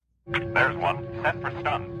There's one. Set for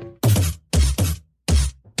stun.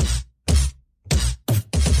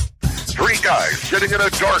 Three guys sitting in a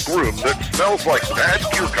dark room that smells like bad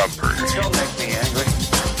cucumbers. Don't make me angry.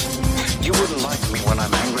 You wouldn't like me when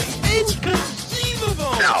I'm angry.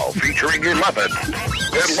 Inconceivable! Now featuring 11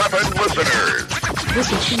 listeners. This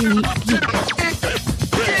is Unique Geek.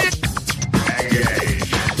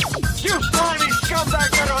 You slimy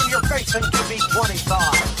scumbag, get on your face and give me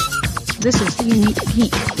 25. This is the Unique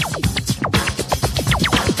Geek.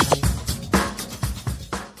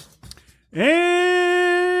 And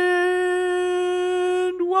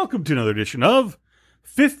welcome to another edition of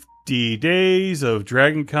 50 Days of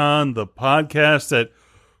Dragon Con, the podcast that,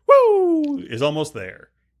 is almost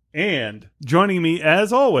there. And joining me,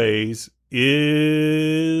 as always,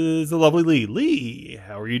 is the lovely Lee. Lee,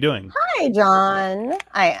 how are you doing? Hi, John.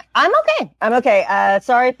 I'm okay.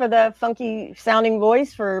 Sorry for the funky sounding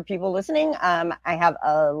voice for people listening. I have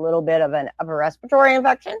a little bit of an upper respiratory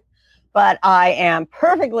infection, but I am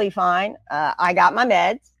perfectly fine. I got my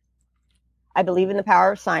meds. I believe in the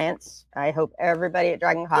power of science. I hope everybody at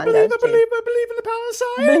Dragon Con does too. I believe in the power of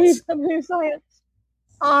science. I believe science.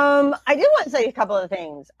 I did want to say a couple of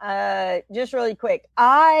things. Just really quick.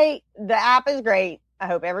 The app is great. I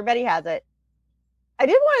hope everybody has it. I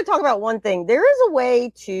did want to talk about one thing. There is a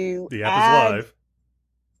way to The app is live.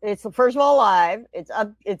 It's first of all live.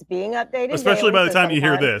 It's being updated. Especially by the time you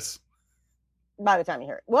hear sometimes. this. By the time you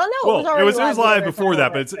hear it. Well, no, Well, it was live already before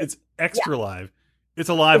that, but it's extra live. It's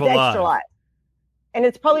alive. Extra live. And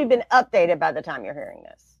it's probably been updated by the time you're hearing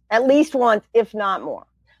this. At least once, if not more.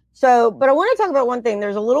 So, but I want to talk about one thing.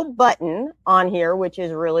 There's a little button on here, which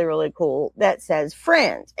is really, really cool, that says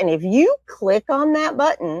friends. And if you click on that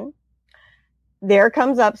button, there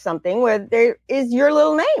comes up something where there is your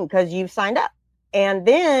little name because you've signed up. And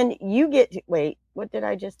then you get to, wait, what did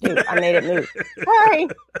I just do? I made it move. Sorry.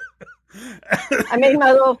 I made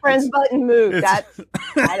my little friends button move.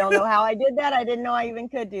 I don't know how I did that. I didn't know I even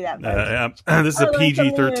could do that. This is a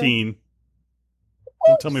PG-13.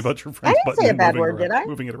 Don't tell me about your friends button. I didn't say a bad word, did I?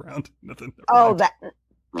 Moving it around. Nothing. Oh, that.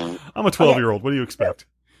 I'm a 12-year-old. What do you expect?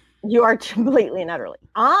 You are completely and utterly.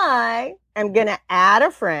 I am going to add a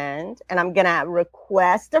friend, and I'm going to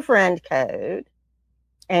request a friend code.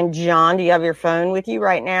 And John, do you have your phone with you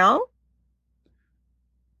right now?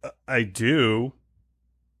 I do.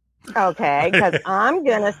 Okay, because I'm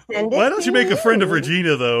going to send it. Why don't you make a friend of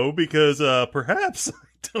Regina, though? Because perhaps I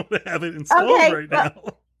don't have it installed right now.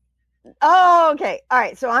 Oh, okay. All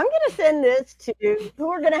right. So I'm going to send this to who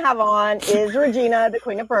we're going to have on is Regina, the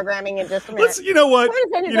queen of programming, in just a minute. You know what? I'm going to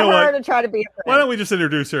send it to her to try to be a friend. Why don't we just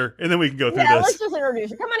introduce her and then we can go through this? Let's just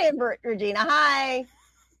introduce her. Come on in, Regina. Hi.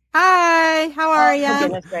 Hi, how are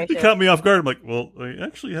you? You caught me off guard. I'm like, well, I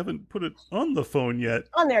actually haven't put it on the phone yet.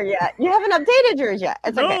 On there yet. You haven't updated yours yet.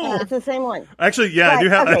 It's No. okay. It's the same one. Actually, yeah, I do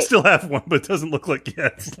have. Okay. I still have one, but it doesn't look like it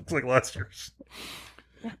looks like last year's.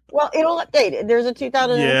 Well, it'll update it. There's a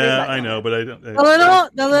 2003 Yeah, I know, but I don't.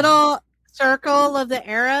 The little circle of the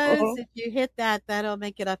arrows. If you hit that, that'll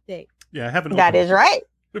make it update. Yeah, I haven't. That is right.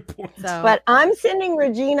 Good point. So. But I'm sending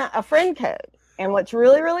Regina a friend code, and what's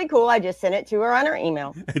really, really cool, I just sent it to her on her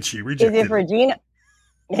email. And she rejected. Is if Regina,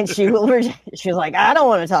 and she will reject. She's like, I don't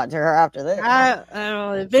want to talk to her after this.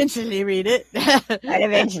 I'll eventually read it. I'd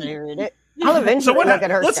eventually read it. I'll eventually look at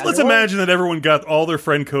her. Let's imagine that everyone got all their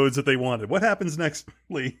friend codes that they wanted. What happens next,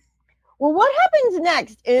 Lee? Well, what happens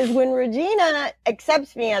next is when Regina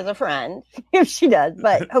accepts me as a friend, if she does,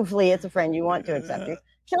 but hopefully it's a friend you want to accept you.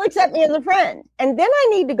 She'll accept me as a friend. And then I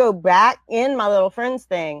need to go back in my little friends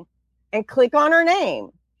thing and click on her name.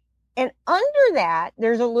 And under that,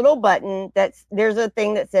 there's a little button there's a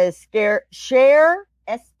thing that says share, SHARE,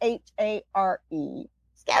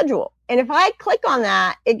 schedule. And if I click on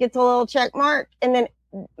that, it gets a little check mark, and then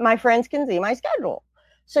my friends can see my schedule.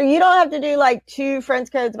 So you don't have to do like 2 friends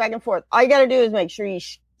codes back and forth. All you got to do is make sure you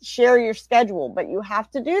share your schedule, but you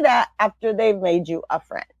have to do that after they've made you a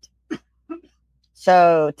friend.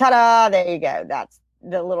 So ta-da, there you go. That's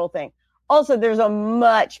the little thing. Also, there's a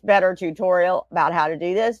much better tutorial about how to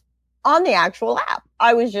do this on the actual app.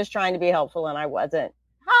 I was just trying to be helpful and I wasn't.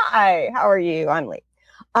 Hi, how are you? I'm Lee.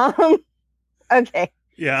 Okay.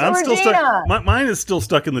 Yeah, so I'm Regina. still stuck. Mine is still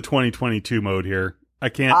stuck in the 2022 mode here. I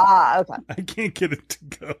can't. Okay. I can't get it to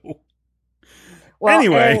go. Well,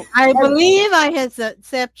 anyway, I believe I have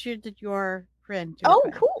accepted your friend.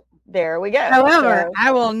 Cool. There we go. However,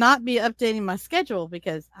 I will not be updating my schedule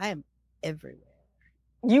because I am everywhere.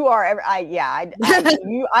 You are.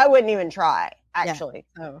 I wouldn't even try. Actually.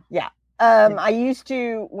 Yeah. I used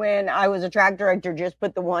to, when I was a track director, just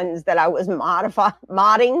put the ones that I was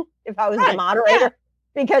modding if I was the moderator,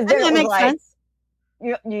 because there was like, sense.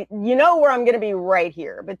 you know where I'm going to be right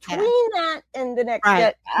here. Between that and the next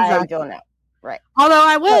jet, I don't know. Right. Although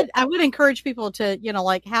I would encourage people to,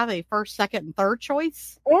 like have a first, second, and third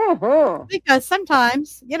choice. Mm-hmm. Because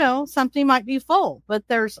sometimes, something might be full, but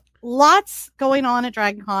there's lots going on at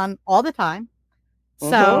DragonCon all the time.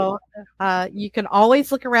 So you can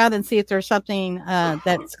always look around and see if there's something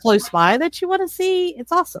that's close by that you want to see.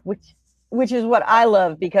 It's awesome. Which is what I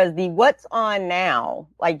love, because the what's on now,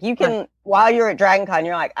 like you can, while you're at DragonCon,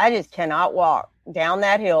 you're like, I just cannot walk down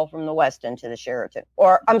that hill from the Westin to the Sheraton.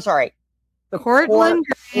 Or, I'm sorry, the Cortland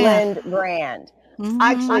Grand. Mm-hmm.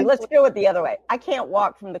 Actually, let's go with the other way. I can't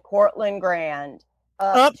walk from the Cortland Grand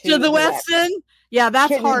up to the Westin. Yeah,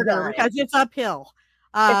 that's harder because it's uphill.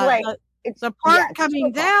 It's like, the part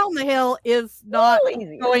coming down the hill is not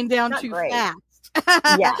going down too fast.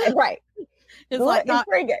 Yeah, right. It's like not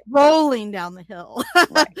rolling down the hill.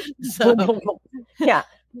 Right. Yeah.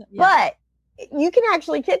 But you can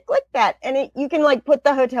actually click that, and you can like put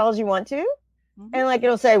the hotels you want to, and like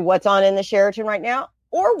it'll say what's on in the Sheraton right now,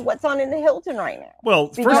 or what's on in the Hilton right now. Well,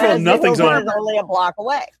 first of all, nothing's on. Only a block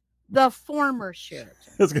away. The former Sheraton.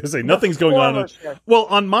 I was going to say nothing's going on. Well,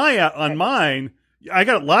 on mine. I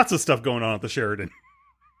got lots of stuff going on at the Sheraton.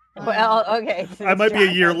 Well, okay. I might be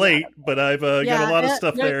a year late, but I've got a lot of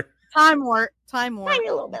stuff there. Time warp. Maybe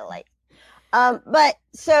a little bit late. But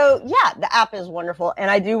so, yeah, the app is wonderful.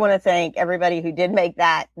 And I do want to thank everybody who did make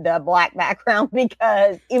that the black background,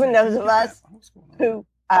 because even those of us who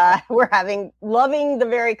were loving the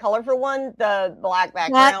very colorful one, the black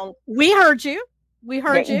background. We heard you.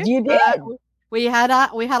 You did. We had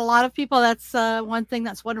a lot of people. That's one thing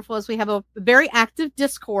that's wonderful is we have a very active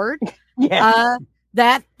Discord.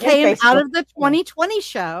 That came out of the 2020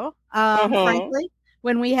 show. Frankly,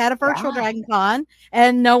 when we had a virtual DragonCon,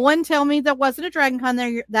 and no one tell me there wasn't a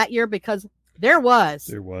DragonCon that year, because there was.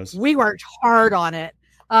 We worked hard on it.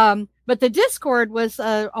 But the Discord was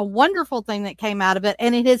a wonderful thing that came out of it,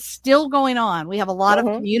 and it is still going on. We have a lot of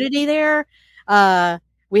community there.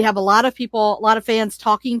 We have a lot of people, a lot of fans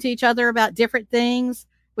talking to each other about different things.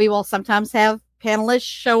 We will sometimes have panelists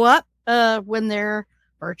show up when their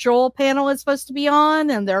virtual panel is supposed to be on,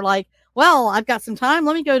 and they're like, well, I've got some time.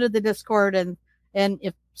 Let me go to the Discord, and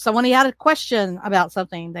if someone had a question about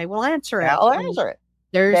something, they will answer it. I'll answer it.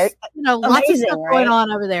 There's lots of stuff going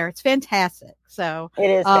on over there. It's fantastic. So it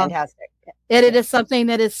is fantastic. And it is something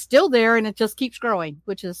that is still there, and it just keeps growing,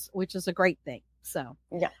 which is a great thing. So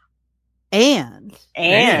yeah. And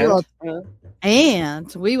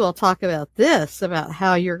we will talk about this, about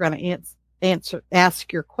how you're going to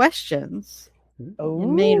ask your questions in the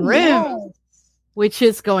main room, which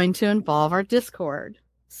is going to involve our Discord.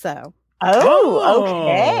 So.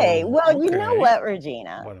 Okay. Well, you know what,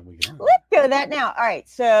 Regina? Let's go that now. All right.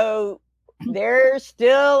 So there's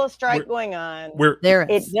still a strike going on. There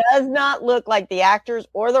is. It does not look like the actors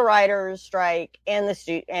or the writers strike and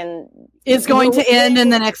is going to end in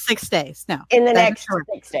the next 6 days. No. In the next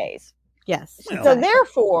 6 days. Yes. Well, so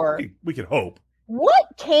therefore, we can hope. What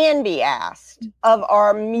can be asked of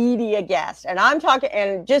our media guests? And I'm talking,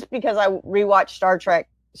 and just because I rewatched Star Trek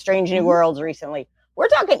Strange New Worlds recently, we're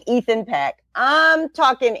talking Ethan Peck. I'm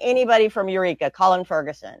talking anybody from Eureka, Colin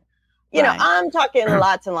Ferguson. You know, I'm talking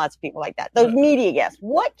lots and lots of people like that. Those media guests,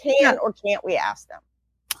 what can or can't we ask them?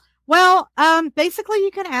 Well, basically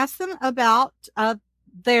you can ask them about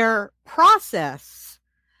their process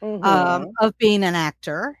of being an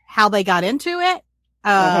actor, how they got into it.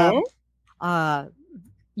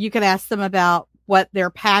 You can ask them about what their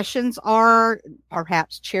passions are,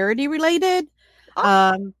 perhaps charity related.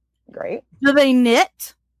 Great. Do they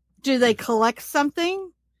knit? Do they collect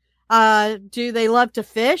something? Do they love to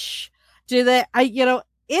fish? Do they,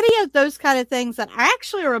 any of those kind of things that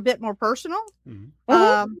actually are a bit more personal?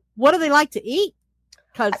 What do they like to eat?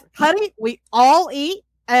 Because, honey, we all eat,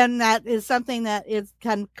 and that is something that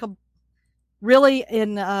can really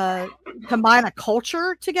combine a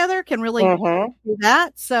culture together, can really do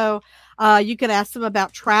that. So you can ask them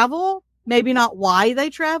about travel, maybe not why they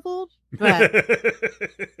traveled. But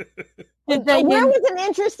where was an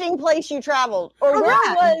interesting place you traveled? Or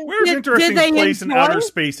where's an interesting place in outer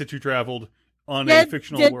space that you traveled on a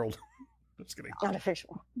fictional world? Just kidding. Not a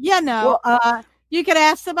fictional. Yeah, no. You could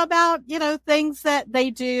ask them about, things that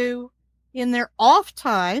they do in their off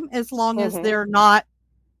time, as long as they're not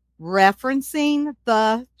referencing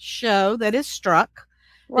the show that is struck,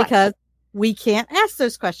 because we can't ask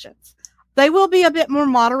those questions. They will be a bit more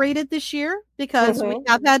moderated this year, because we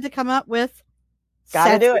have had to come up with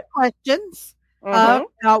questions,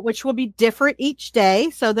 which will be different each day,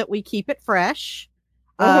 so that we keep it fresh.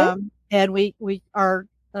 And we our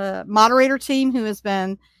moderator team, who has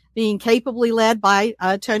been being capably led by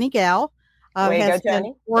Tony Gal. Way to Has go, been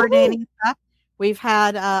Tony. coordinating stuff. We've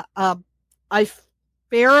had a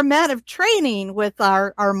fair amount of training with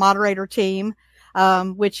our moderator team,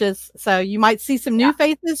 which is, so you might see some new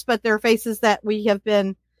faces, but they're faces that we have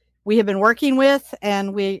been working with,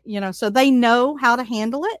 and so they know how to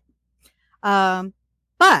handle it.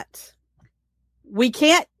 But we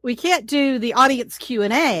can't do the audience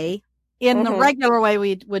Q&A in the regular way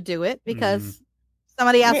we would do it, because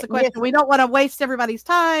somebody asks a question. We don't want to waste everybody's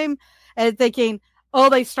time and thinking, oh,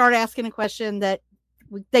 they start asking a question that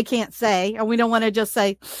they can't say, and we don't want to just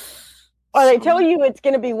say, or they tell you it's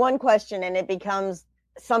going to be one question and it becomes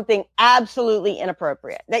something absolutely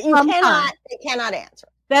inappropriate that you cannot answer.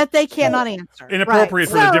 That they cannot answer. Inappropriate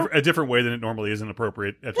for a different way than it normally is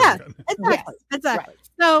inappropriate. Exactly. Right.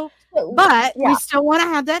 So, but we still want to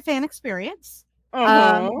have that fan experience.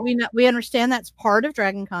 We understand that's part of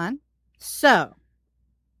Dragon Con. So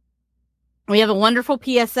we have a wonderful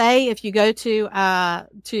PSA. If you go to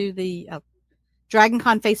the Dragon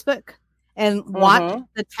Con Facebook and watch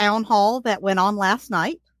the town hall that went on last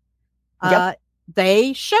night,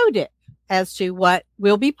 they showed it as to what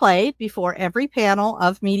will be played before every panel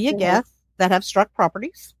of media guests that have struck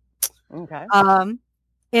properties. Okay.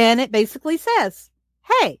 And it basically says,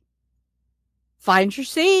 hey, find your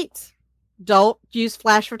seat. Don't use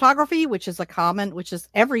flash photography, which is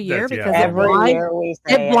every year, because it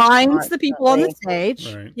blinds the people on the stage,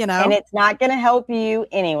 right. And it's not going to help you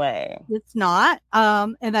anyway. It's not.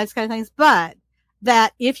 And those kind of things. But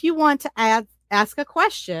that if you want to ask a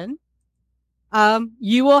question,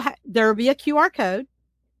 you will, there will be a QR code,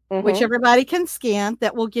 which everybody can scan,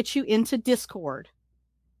 that will get you into Discord.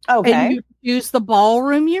 Okay. And you use the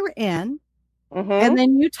ballroom you're in, and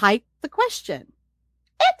then you type the question.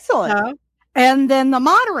 Excellent. And then the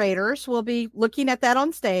moderators will be looking at that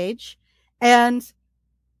on stage. And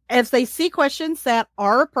as they see questions that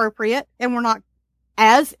are appropriate, and we're not,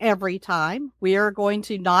 as every time, we are going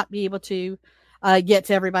to not be able to get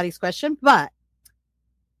to everybody's question. But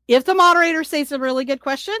if the moderator says a really good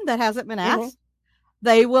question that hasn't been asked,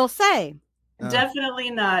 they will say,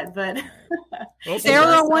 definitely not. But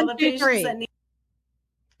Sarah, 1, 2, 3.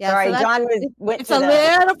 Yeah, sorry, so John went it's a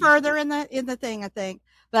little further in the thing, I think.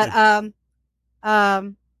 But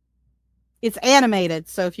it's animated,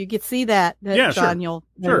 so if you could see that, John, you'll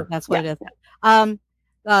know that's what it is.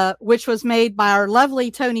 Which was made by our lovely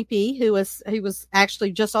Tony P, who was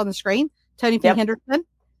actually just on the screen. Tony P. Henderson,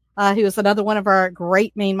 who is another one of our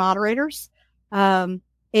great main moderators. And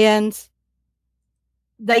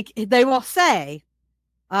they will say,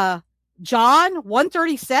 John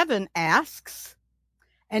 137 asks,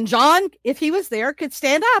 and John, if he was there, could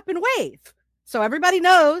stand up and wave. So everybody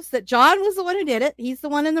knows that John was the one who did it. He's the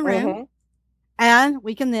one in the room. And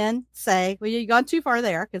we can then say, well, you've gone too far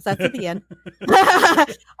there, because that's at the end.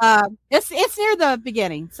 It's near the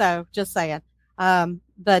beginning. So just saying.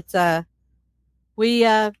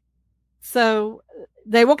 So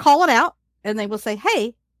they will call it out, and they will say,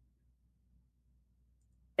 hey,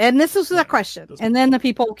 and this is the question. And then the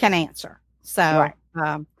people can answer. So,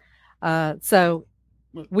 so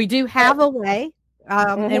we do have a way.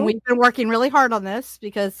 And we've been working really hard on this,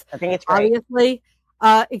 because I think it's great. Obviously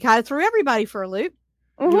it kind of threw everybody for a loop.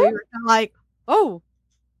 We were like, oh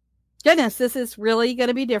goodness, this is really going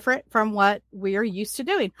to be different from what we are used to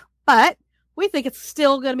doing, but we think it's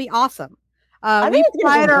still going to be awesome. We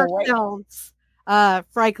pride ourselves,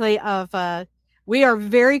 frankly, we are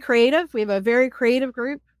very creative. We have a very creative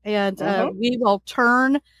group, and we will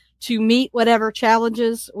turn to meet whatever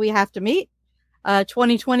challenges we have to meet.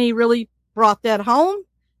 2020 really brought that home.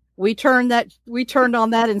 We turned on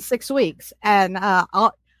that in 6 weeks, and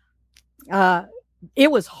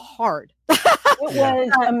it was hard. It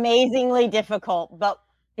was amazingly difficult, but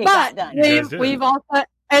it got done.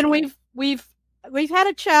 We've had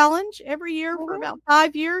a challenge every year for about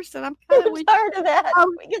 5 years, and I'm kind of tired of that.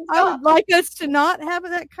 I would like us to not have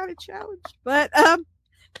that kind of challenge, but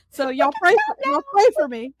so y'all pray for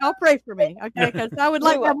me. Y'all pray for me, okay? Because I would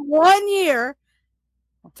like to have 1 year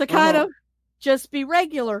to kind of just be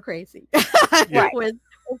regular crazy with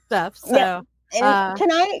stuff. So,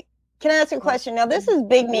 can I ask a question? Now, this is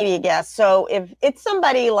big media guests. So if it's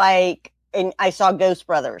somebody like, and I saw Ghost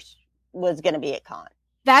Brothers was going to be at con.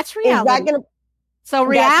 That's reality. Is that so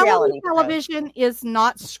reality television is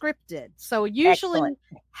not scripted. So usually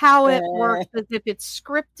how it works is, if it's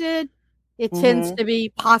scripted, it tends to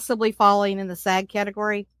be possibly falling in the SAG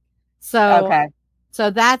category. So so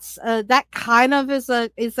that's that kind of is a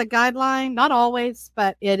guideline. Not always,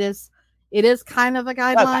 but it is kind of a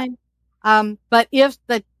guideline. But if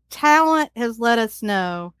the talent has let us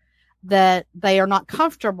know that they are not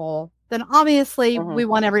comfortable, then obviously we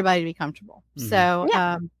want everybody to be comfortable. So,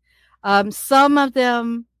 some of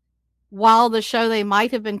them, while the show they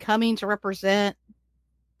might have been coming to represent,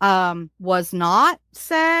 was not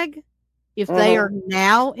SAG, if they are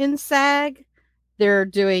now in SAG, they're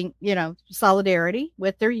doing, solidarity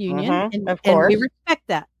with their union. And we respect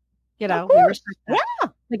that. We respect that. Yeah.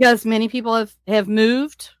 Because many people have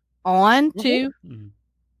moved on to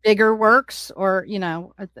bigger works or,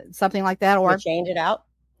 something like that. Or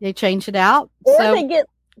they change it out. Or so they get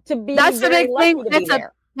to be that's the big thing.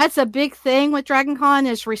 That's a big thing with Dragon Con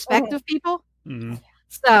is respect of people.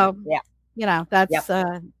 So, that's,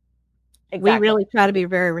 exactly. We really try to be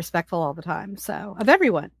very respectful all the time. So, of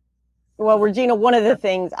everyone. Well, Regina, one of the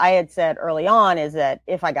things I had said early on is that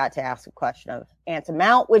if I got to ask a question of Ants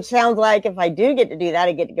Mount, which sounds like if I do get to do that,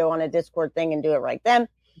 I get to go on a Discord thing and do it right then.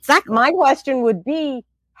 Exactly. My question would be,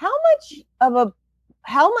 how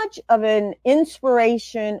much of an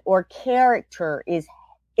inspiration or character is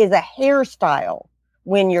a hairstyle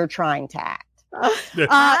when you're trying to act?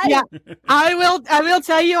 I will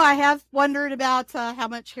tell you, I have wondered about how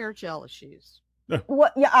much hair gel is used.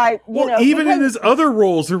 What? Yeah, even in his other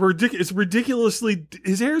roles, his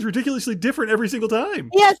hair is ridiculously different every single time.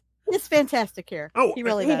 Yes, it's fantastic hair. Oh, he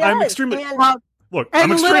really does. I'm extremely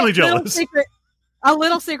jealous. A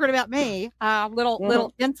little secret about me,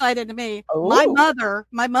 little insight into me. Ooh.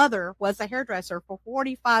 My mother was a hairdresser for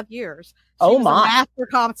 45 years. She was a master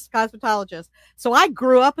cosmetologist. So I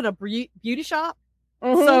grew up in a beauty shop.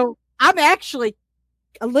 So I'm actually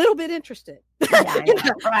a little bit interested.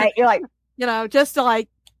 Right? You're like, just to like,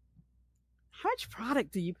 how much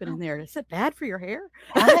product do you put in there? Is it bad for your hair?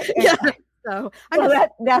 So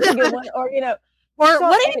that's a good one. Or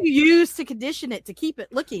what do you use to condition it to keep it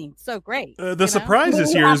looking so great? The surprise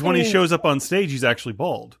this year is when he shows up on stage, he's actually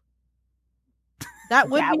bald. That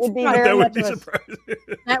would be surprising.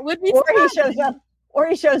 That would be or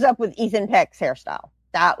he shows up with Ethan Peck's hairstyle.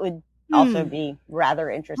 That would also be rather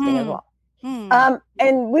interesting as well.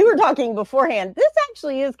 And we were talking beforehand, this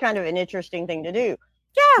actually is kind of an interesting thing to do.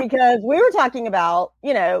 Yeah. Because we were talking about,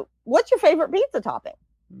 what's your favorite pizza topping?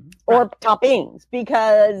 Or toppings?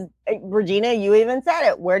 Because Regina, you even said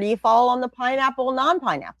it. Where do you fall on the pineapple,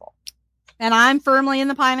 non-pineapple? And I'm firmly in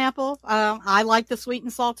the pineapple. I like the sweet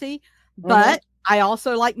and salty, but I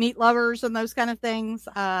also like meat lovers and those kind of things.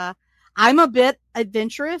 I'm a bit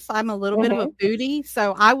adventurous. I'm a little bit of a foodie,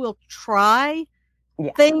 so I will try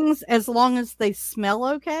things as long as they smell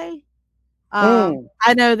okay. I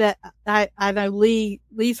know that I know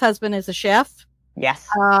Lee's husband is a chef. Yes.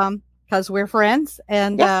 Because we're friends,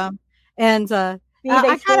 and I kind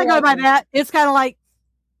of go by that. It's kind of like,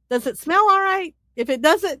 does it smell all right? If it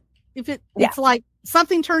doesn't, it's like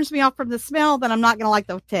something turns me off from the smell, then I'm not going to like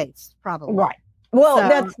the taste, probably. Right. Well,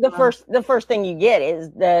 that's the first thing you get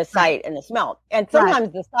is the sight and the smell, and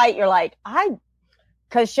sometimes the sight you're like,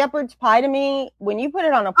 because shepherd's pie to me, when you put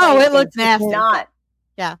it on a plate, it looks nasty.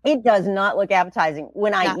 It does not look appetizing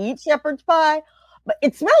when I eat shepherd's pie. But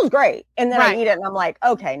it smells great. And then I eat it and I'm like,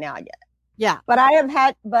 okay, now I get it. Yeah. But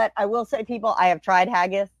I will say, people, I have tried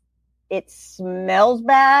haggis. It smells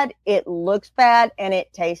bad. It looks bad and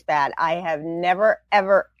it tastes bad. I have never,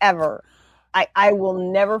 ever, ever. I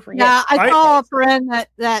will never forget. Yeah. I saw a friend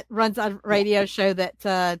that runs a radio show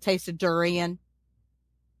that tasted durian.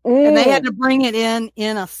 And they had to bring it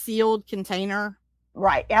in a sealed container.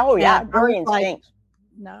 Right. Oh yeah. Durian stinks.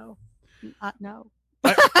 No. No.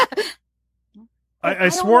 I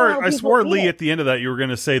swore, Lee, at the end of that, you were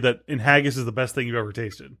going to say that in haggis is the best thing you've ever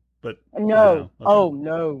tasted. But no.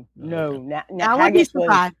 No. Now haggis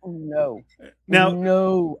was no.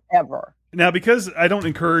 No, ever. Now, because I don't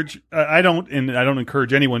encourage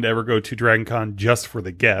anyone to ever go to Dragon Con just for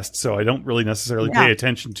the guests, so I don't really necessarily pay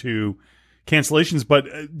attention to cancellations.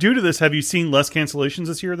 But due to this, have you seen less cancellations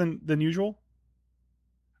this year than usual?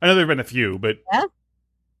 I know there have been a few, but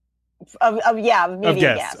of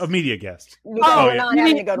media guests. Not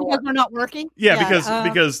having to go to work. They're not working. Yeah,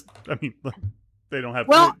 because I mean, they don't have.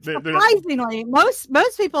 Well, surprisingly,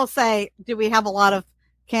 most people say, "Do we have a lot of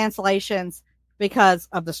cancellations because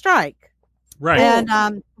of the strike?" Right.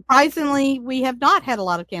 And surprisingly, we have not had a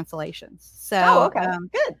lot of cancellations. So,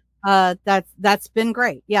 good. That's been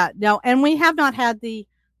great. Yeah. No, and we have not had the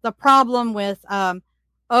problem with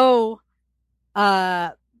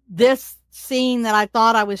this scene that I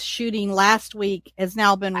thought I was shooting last week has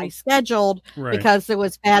now been rescheduled because there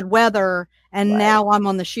was bad weather, and now I'm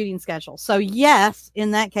on the shooting schedule. So yes,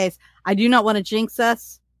 in that case, I do not want to jinx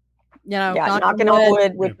us. Knocking on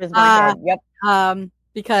wood, which is my head.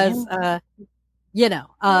 Because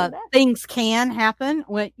things can happen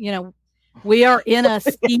when We are in a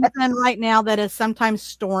season right now that is sometimes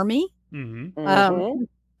stormy.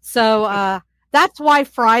 So that's why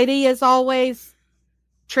Friday is always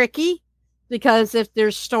tricky, because if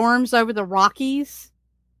there's storms over the Rockies,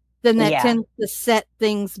 then that tends to set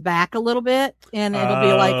things back a little bit, and it'll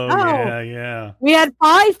be like, we had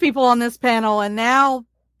 5 people on this panel, and now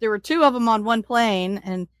there were 2 of them on one plane,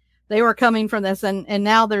 and they were coming from this, and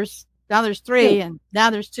now there's 3, and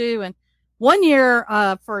now there's 2, and one year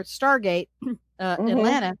for Stargate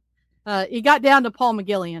Atlanta, he got down to Paul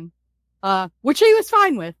McGillian, which he was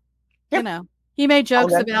fine with. You know, he made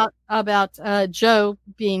jokes about Joe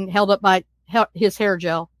being held up by his hair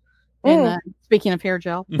gel. And speaking of hair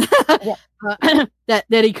gel, that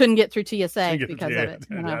he couldn't get through TSA because of it.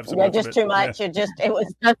 You know? Just too much. They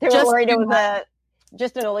were worried it was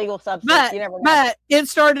just an illegal substance. You never know. But it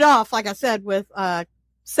started off, like I said, with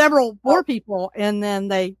several more people, and then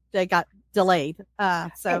they got delayed.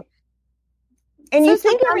 And you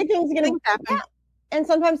think everything's going to happen. Yeah. And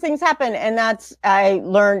sometimes things happen. And I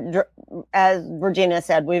learned, as Regina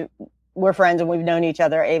said, we're friends and we've known each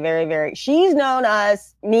other she's known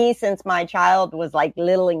me since my child was like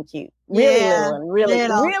little and cute.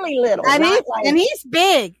 Really little. And he's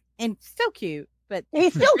big and still cute, but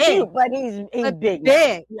he's still cute, but he's big.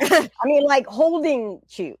 Big. I mean, like holding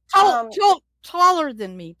cute. Taller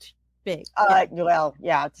than me. Big. Well,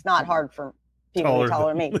 yeah, it's not hard for people taller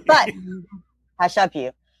than me, but hush up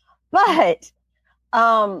you. But,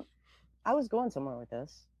 I was going somewhere with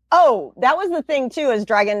this. Oh, that was the thing too, is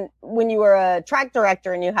Dragon, when you were a track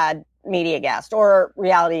director and you had media guest or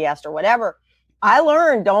reality guest or whatever, I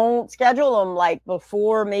learned don't schedule them like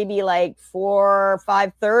before maybe like 4 or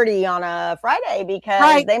 5:30 on a Friday,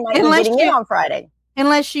 because they might be getting in on Friday.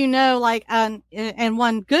 Unless you know, like, and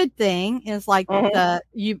one good thing is like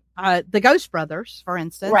the Ghost Brothers, for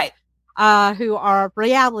instance, who are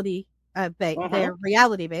reality they're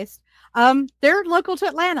reality based. They're local to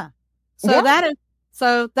Atlanta, so that is.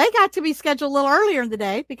 So they got to be scheduled a little earlier in the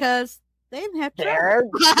day because they didn't have to. There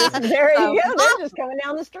you go. They're just coming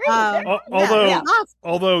down the street.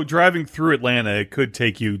 Although driving through Atlanta, it could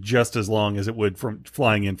take you just as long as it would from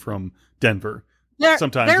flying in from Denver.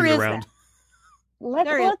 Sometimes in the round. Let's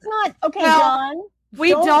not. Okay, John.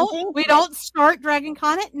 We don't start Dragon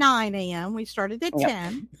Con at 9 a.m. We started at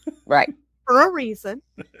 10. Right. For a reason.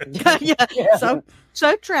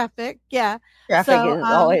 So traffic. Yeah. Traffic is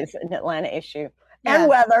always an Atlanta issue. And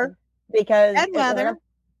weather, because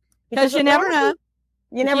you never know.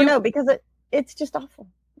 You never know, because it's just awful.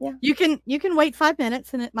 Yeah, you can wait 5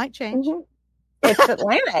 minutes and it might change. It's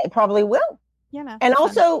Atlanta; it probably will. You know, and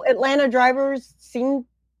also Atlanta drivers seem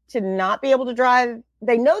to not be able to drive.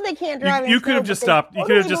 They know they can't drive. You could have just stopped. You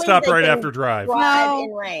could have just stopped right after drive.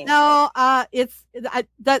 In rain. No, it's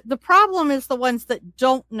the problem is the ones that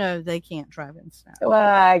don't know they can't drive in snow. Well,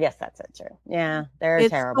 I guess that's it too. Yeah, they're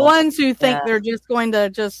terrible. The ones who think they're just going to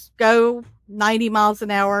just go 90 miles an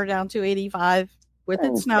hour down to 85 with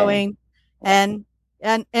it snowing, and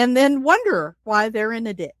then wonder why they're in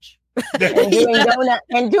a ditch.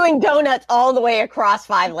 and doing donuts all the way across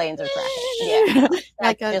 5 lanes of traffic. Yeah,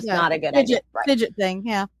 that's just not a good fidget thing.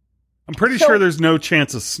 Yeah, I'm pretty sure there's no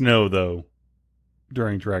chance of snow though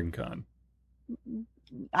during Dragon Con.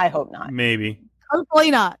 I hope not. Maybe. Hopefully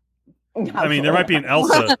not. I mean, there might be an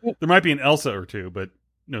Elsa. There might be an Elsa or two, but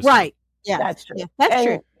no. Right. Yeah, that's true. Yeah, that's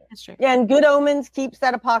true. That's true. Yeah, and Good Omens keeps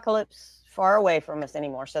that apocalypse far away from us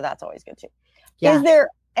anymore, so that's always good too. Yeah. Is there?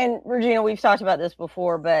 And Regina, we've talked about this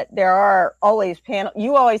before, but there are always panel.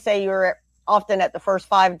 You always say you're often at the first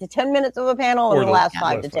 5 to 10 minutes of a panel, or the last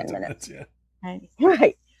 5 to 10 minutes. Yeah.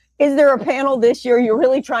 Right. Is there a panel this year you're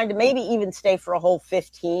really trying to maybe even stay for a whole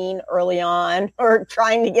 15 early on, or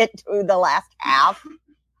trying to get to the last half,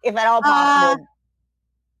 if at all possible?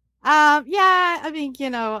 Yeah. I mean,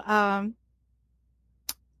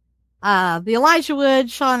 the Elijah Wood,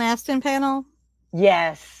 Sean Astin panel.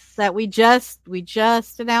 Yes. That we just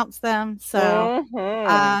announced them. So,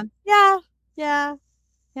 yeah,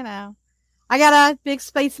 I got a big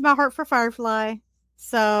space in my heart for Firefly.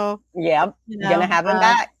 So, gonna have him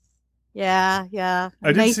back. Yeah.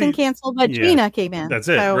 Nathan canceled, but Gina came in. That's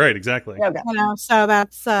it. So, right. Exactly. So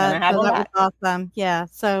that's that was awesome. Yeah.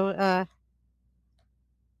 So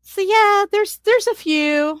yeah, there's a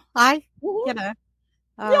few. There's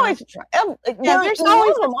always a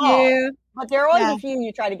few. But there are always a few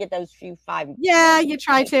you try to get those few 5. Yeah, you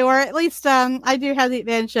try to, or at least I do have the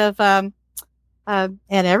advantage of, and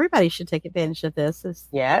everybody should take advantage of this, is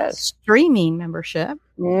streaming membership,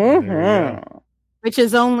 which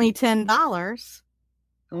is only $10,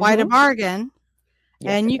 quite a bargain.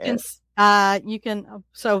 Yes, and you can you can.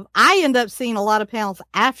 So I end up seeing a lot of panels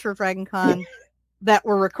after DragonCon that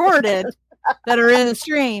were recorded that are in the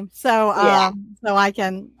stream. So so I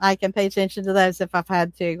can pay attention to those if I've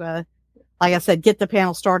had to. Like I said, get the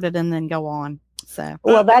panel started and then go on. So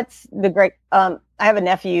well, that's the great. I have a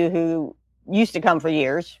nephew who used to come for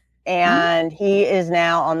years, and he is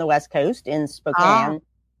now on the West Coast in Spokane,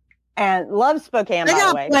 and loves Spokane. By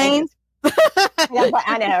the way, planes.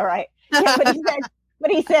 I know, right? Yeah, but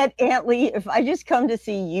he said, Aunt Lee, if I just come to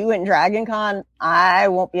see you in DragonCon, I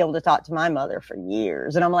won't be able to talk to my mother for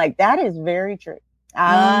years. And I'm like, that is very true.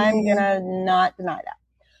 I'm gonna not deny that.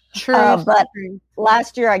 True. But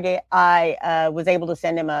last year I was able to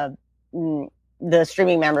send him the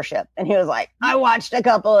streaming membership, and he was like, I watched a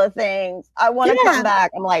couple of things. I want to come back.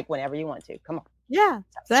 I'm like, whenever you want to, come on. Yeah,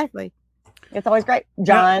 exactly. It's always great.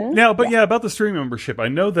 John. But about the stream membership, I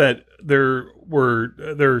know that there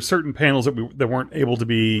are certain panels that weren't able to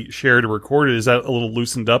be shared or recorded. Is that a little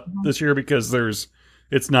loosened up this year because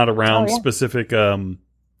it's not around specific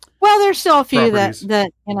well, there's still a few properties.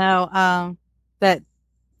 that that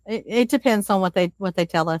it depends on what they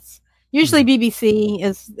tell us. Usually BBC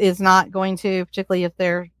is not going to, particularly if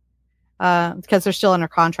they're because they're still under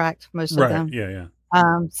contract, most of them. Yeah.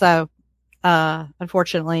 So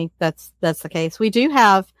unfortunately that's the case. We do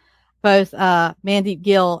have both Mandeep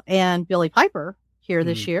Gill and Billy Piper here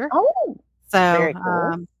this year. Oh, so very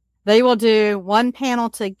cool. They will do one panel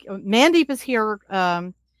Mandeep is here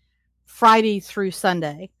Friday through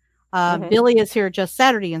Sunday. Billy is here just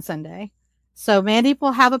Saturday and Sunday. So Mandeep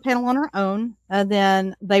will have a panel on her own, and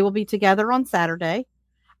then they will be together on Saturday,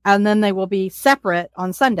 and then they will be separate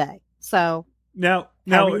on Sunday. So now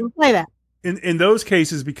we will play that. In those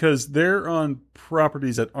cases, because they're on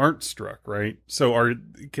properties that aren't struck, right? So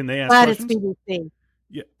can they ask questions? It's BBC.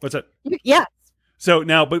 Yeah. What's that? Yes. So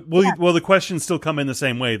now, but will the questions still come in the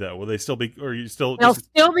same way though? Will they still be, or are you still? They'll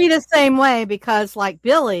still be the same way because, like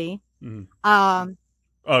Billy,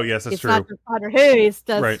 oh yes, that's it's true. not just Doctor Who.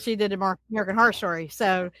 Right. She did American Horror Story,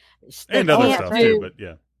 so and other stuff too. But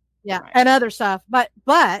and other stuff. But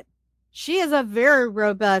she has a very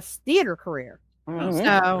robust theater career. Mm-hmm. So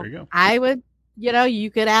there you go. I would,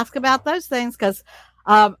 you could ask about those things because,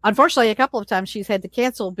 unfortunately, a couple of times she's had to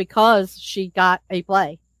cancel because she got a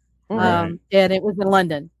play, and it was in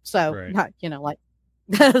London. So not,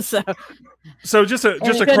 so just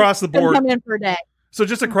across the board, come in for a day. So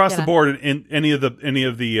just across the board in any of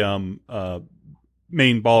the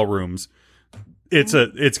main ballrooms, it's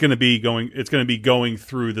going to be going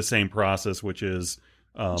through the same process, which is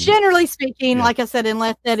generally speaking, like I said,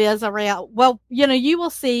 unless that is a real. Well, you will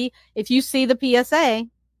see if you see the PSA,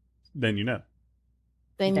 then you know.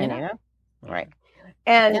 Then you know. Right.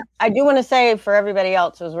 And I do want to say for everybody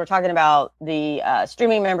else, as we're talking about the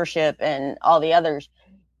streaming membership and all the others,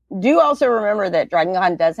 do also remember that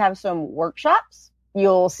DragonCon does have some workshops.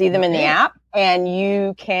 You'll see them in the app, and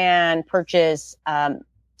you can purchase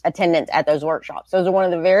attendance at those workshops. Those are one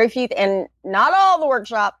of the very few, and not all the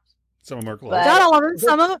workshops. Some of them are closed. Not all of them.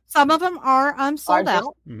 Some of them are sold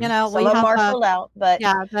out. Some of them are sold out, but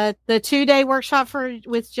the 2-day workshop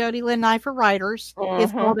with Jody Lynn Nye for writers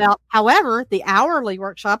is sold out. However, the hourly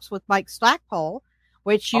workshops with Mike Stackpole,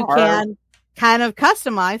 which you can kind of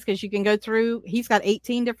customize because you can go through. He's got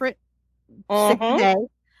 18 different 60 days.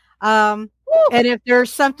 And if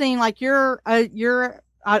there's something like you're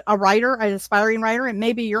a writer, an aspiring writer, and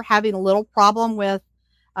maybe you're having a little problem with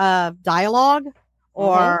dialogue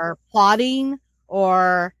or plotting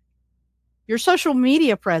or your social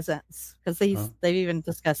media presence, because they've even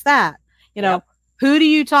discussed that. Who do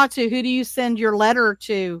you talk to? Who do you send your letter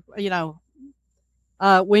to?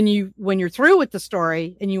 When you're through with the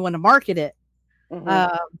story and you want to market it.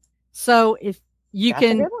 So if you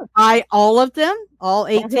can buy all of them, all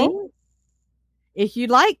 18. If you'd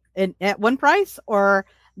like, and at one price, or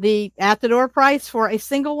the at the door price for a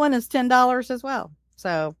single one is $10 as well.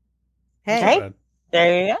 So, hey,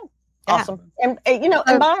 there you go. Awesome. And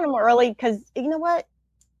and buying them early because you know what,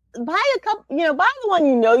 buy a couple. Buy the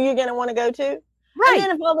one you're going to want to go to. Right. And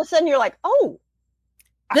then if all of a sudden you're like, oh,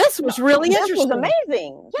 this was really interesting. This was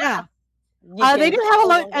amazing. Yeah. They do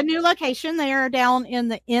have a new location. They are down in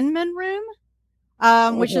the Inman Room,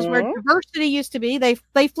 which is where Diversity used to be. They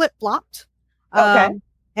flip flopped.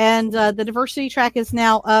 And the diversity track is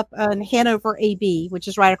now up on Hanover AB, which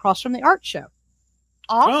is right across from the art show.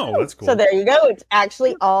 Awesome. Oh, that's cool. So there you go. It's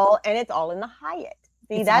actually all in the Hyatt.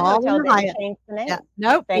 See, that hotel didn't change the name. Yeah.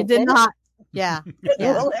 Nope, it did not. Yeah.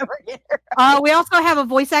 We'll never get her. We also have a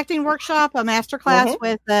voice acting workshop, a masterclass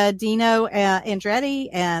with Dino Andretti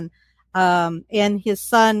and his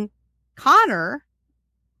son Connor,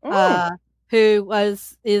 who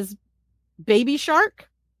is Baby Shark.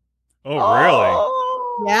 Oh,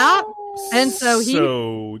 really? Yeah. And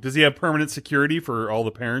so does he have permanent security for all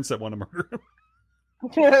the parents that want to murder him?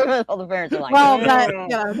 All the parents are like, well,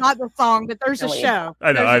 not the song, but there's a show.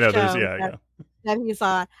 I know. There's that he's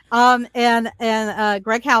on. And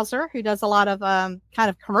Greg Hauser, who does a lot of kind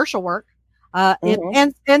of commercial work,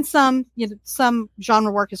 and some some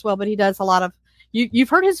genre work as well. But he does a lot of you've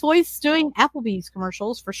heard his voice doing Applebee's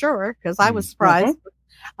commercials for sure, because I was surprised.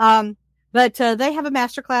 But they have a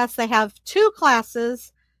master class. They have 2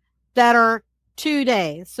 classes that are 2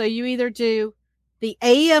 days. So you either do the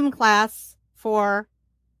AM class for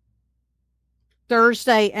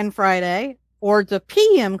Thursday and Friday, or the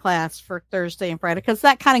PM class for Thursday and Friday, because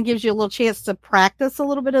that kind of gives you a little chance to practice a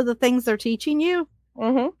little bit of the things they're teaching you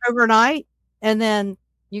overnight, and then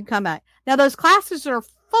you come back. Now, those classes are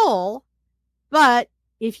full, but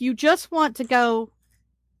if you just want to go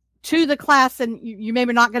to the class and you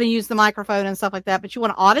maybe not going to use the microphone and stuff like that, but you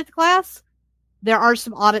want to audit the class, there are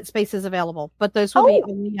some audit spaces available, but those will be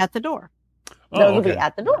only at the door. Those will be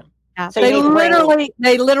at the door. Yeah. So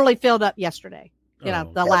they literally filled up yesterday.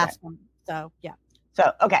 The last one. So yeah.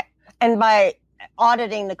 So okay, and by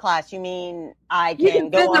auditing the class, you mean I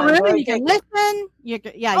can go in the room, you can listen. You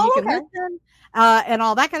can listen, and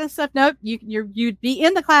all that kind of stuff. Nope, you'd be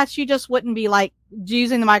in the class. You just wouldn't be like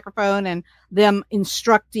using the microphone and them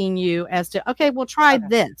instructing you as to try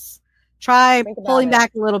this, try pulling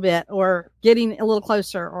back a little bit, or getting a little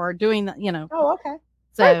closer, or doing the Oh, okay.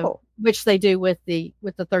 So. Very cool. Which they do with the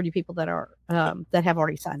 30 people that are that have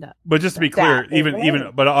already signed up. But just to be clear,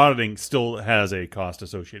 but auditing still has a cost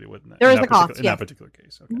associated with it. There is a cost in that particular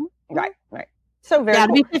case. Okay. Right. So very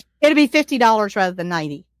cool. It'd be $50 rather than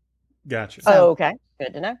 $90. Gotcha. So, okay,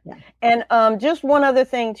 good to know. Yeah. And just one other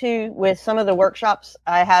thing too, with some of the workshops,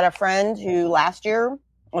 I had a friend who last year?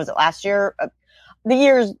 The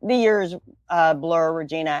years blur,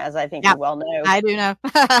 Regina, as I think you well know. I do know.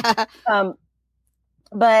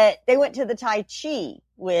 But they went to the Tai Chi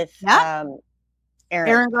with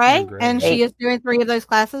Erin Gray, and she is doing 3 of those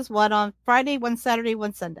classes, one on Friday, one Saturday,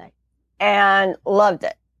 one Sunday. And loved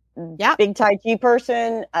it. Yeah. Big Tai Chi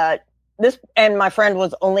person. And my friend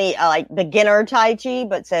was only like beginner Tai Chi,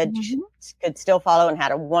 but said she could still follow and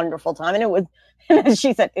had a wonderful time. And it was,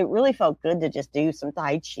 she said, it really felt good to just do some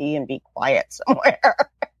Tai Chi and be quiet somewhere.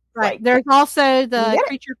 Right. There's also the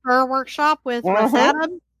Creature Fur workshop with Russ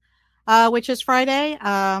Adams. Which is Friday,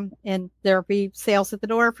 and there'll be sales at the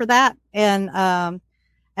door for that, and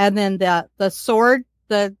then the sword,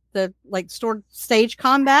 the sword stage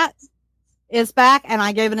combat is back, and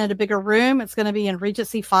I gave it a bigger room. It's going to be in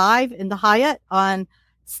Regency 5 in the Hyatt.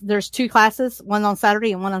 There's 2 classes, one on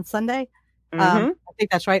Saturday and one on Sunday. I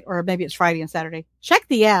think that's right, or maybe it's Friday and Saturday. Check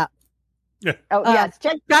the app. Yeah. Yes,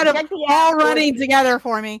 check the app. All running together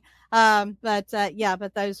for me. But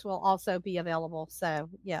those will also be available. So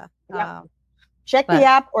yeah. Check the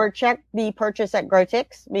app or check the purchase at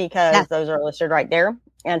Grotix, because those are listed right there.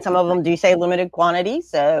 And some of them do say limited quantity.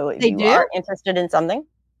 So if you are interested in something.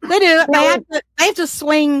 They do. They have to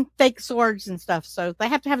swing fake swords and stuff. So they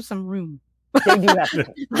have to have some room. They do have to.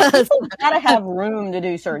 People gotta have room to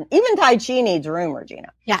do certain. Even Tai Chi needs room,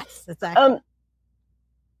 Regina. Yes, exactly.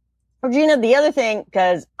 Regina, the other thing,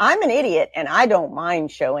 because I'm an idiot and I don't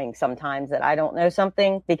mind showing sometimes that I don't know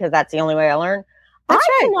something, because that's the only way I learn. I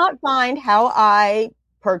cannot find how I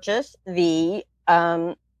purchase the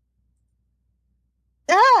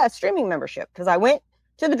streaming membership, because I went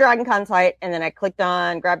to the DragonCon site and then I clicked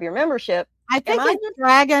on grab your membership. I think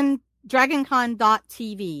it's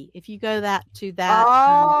DragonCon.tv. If you go to that.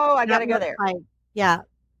 I got to go there. Yeah.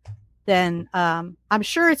 Then I'm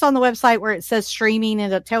sure it's on the website where it says streaming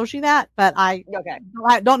and it tells you that, but I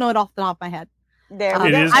don't know it off the top of my head.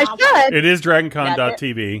 It is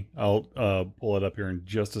DragonCon.tv. I'll pull it up here in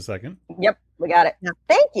just a second. Yep, we got it. Yeah.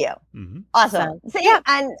 Thank you. Awesome. So,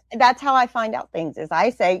 and that's how I find out things, is I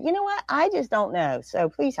say, you know what, I just don't know, so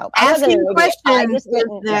please help. Asking questions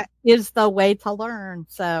is the way to learn.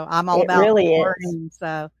 So I'm all about learning.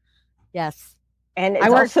 So yes, and I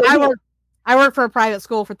worked for a private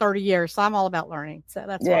school for 30 years, so I'm all about learning. So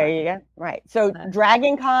that's there you go. Right. So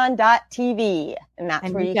DragonCon.tv, and that's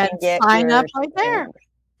where you can get sign up right there.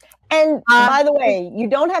 And by the way, you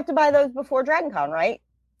don't have to buy those before DragonCon, right?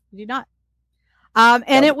 You do not.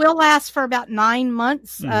 And it will last for about 9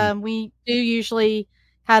 months. We do usually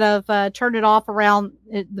kind of turn it off around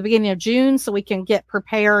the beginning of June so we can get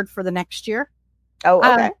prepared for the next year. Oh,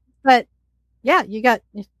 okay. But yeah, you got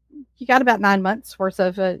about 9 months worth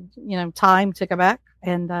of time to go back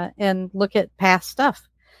and look at past stuff.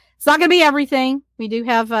 It's not going to be everything. We do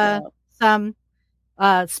have some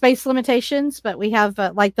space limitations, but we have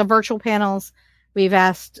like the virtual panels. We've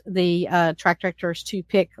asked the track directors to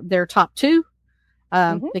pick their top 2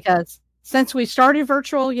 because since we started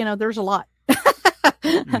virtual, there's a lot.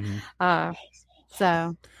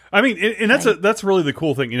 So I mean, and that's really the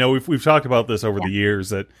cool thing. We've talked about this over the years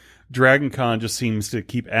that Dragon Con just seems to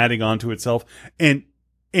keep adding on to itself and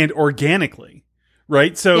organically,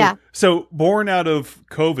 right? So born out of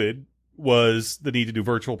COVID was the need to do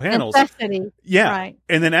virtual panels. Necessity. Yeah. Right.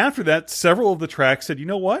 And then after that, several of the tracks said, you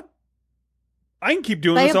know what? I can keep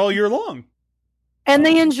doing this all year long. And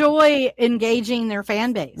they enjoy engaging their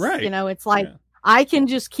fan base. Right. It's like I can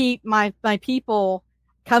just keep my people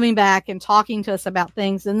coming back and talking to us about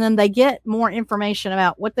things, and then they get more information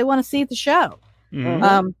about what they want to see at the show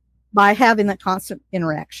by having that constant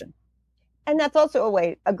interaction. And that's also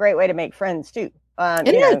a great way to make friends too.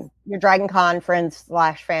 Your Dragon Con friends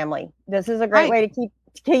 / family. This is a great way to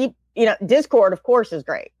keep. Discord, of course, is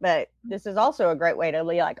great, but this is also a great way to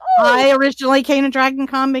be like, oh. I originally came to Dragon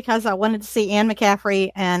Con because I wanted to see Anne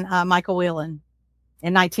McCaffrey and Michael Whelan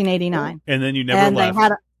in 1989. And then you never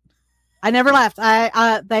left. I never left.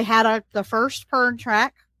 They had the first Pern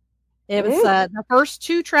track. It was the first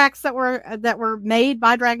 2 tracks that were made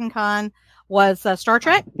by Dragon Con was Star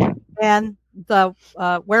Trek and the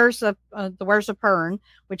Where's the Pern,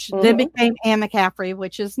 which then became Anne McCaffrey,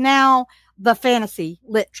 which is now the fantasy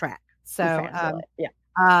lit track. So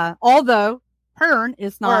although Pern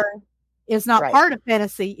is not part of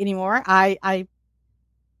fantasy anymore, I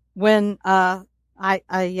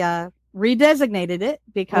redesignated it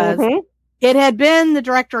because it had been the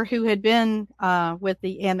director who had been with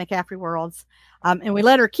the Anne McCaffrey Worlds, and we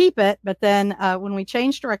let her keep it. But then when we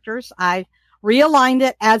changed directors, I realigned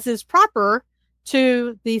it as is proper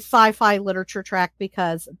to the sci-fi literature track,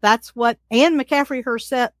 because that's what Anne McCaffrey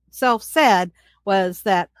herself said, was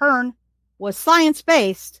that Pern was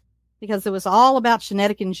science-based because it was all about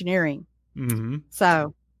genetic engineering.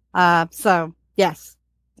 So yes.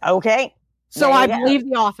 Okay. So I believe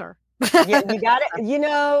the author. You got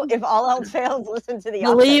it. If all else fails, listen to the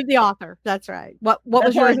author. Believe the author. That's right. What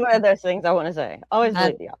was yours? One of those things I want to say. Always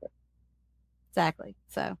believe the author. Exactly.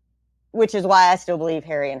 So, which is why I still believe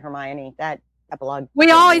Harry and Hermione. That epilogue. We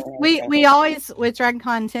always with Dragon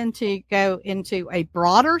Con tend to go into a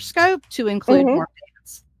broader scope to include more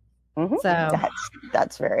fans. So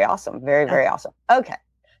that's very awesome. Very, very awesome. Okay.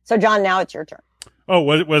 So John, now it's your turn. Oh,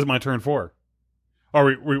 what is my turn for?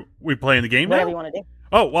 Are we playing the game now? Whatever you want to do.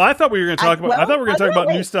 Oh, well, I thought we were going to talk about. I thought we were going to talk about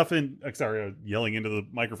new stuff in. Sorry, I was yelling into the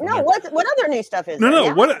microphone. No, what other new stuff is?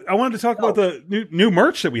 No. What I wanted to talk about the new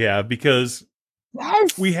merch that we have, because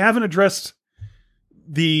we haven't addressed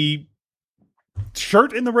the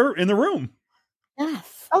shirt in the room.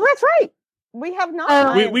 Yes. Oh, that's right. We have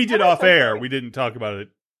not. We did off air. We didn't talk about it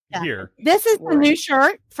here. This is the new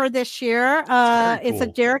shirt for this year. It's a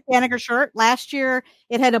Derek Gallagher shirt. Last year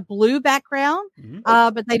it had a blue background,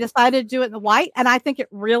 but they decided to do it in the white, and I think it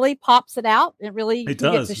really pops it out. It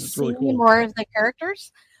does. It's really cool. More of the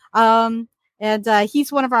characters. And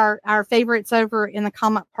he's one of our favorites over in the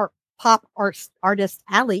comic pop artist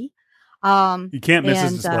alley. You can't miss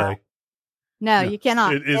his display. No, you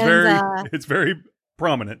cannot. It's very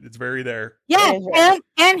prominent. It's very there. Yeah,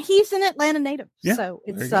 and he's an Atlanta native, so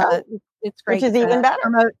it's great. Which is even better.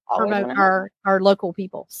 Promote our local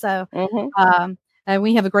people. So, and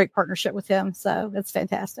we have a great partnership with him. So it's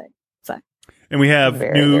fantastic. So, and we have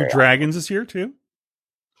new dragons this year too.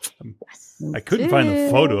 I couldn't find the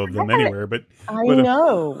photo of them anywhere, but I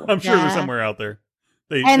know. I'm sure they're somewhere out there.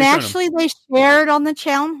 They shared on the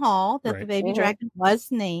town hall that the baby dragon was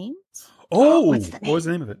named. Oh, what was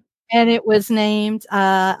the name of it? And it was named,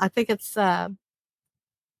 I think it's Blast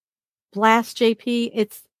JP.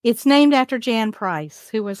 It's named after Jan Price,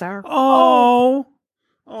 who was our. Oh,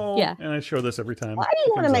 yeah. And I show this every time. Why do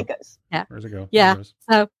you want to make us? Yeah. Where's it go? Yeah.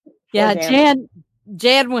 So, Jan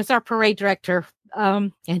was our parade director,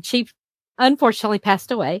 and she unfortunately passed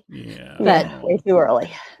away. Yeah. But way too early.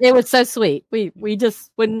 It was so sweet. We just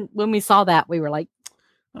when we saw that, we were like,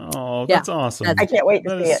 oh, that's awesome. I can't wait to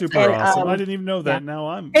see it. That is super awesome. I didn't even know that. Now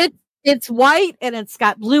I'm. It's white and it's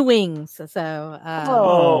got blue wings. So.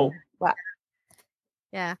 Wow.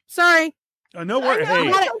 Yeah. Sorry. No worries.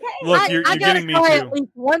 Hey, look, you're getting me too. At least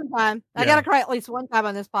one time. I got to cry at least one time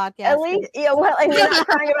on this podcast. At least, and you're not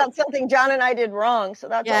crying about something John and I did wrong, so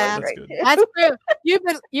that's always great. That's true.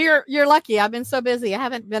 You're lucky. I've been so busy. I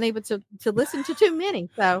haven't been able to listen to too many.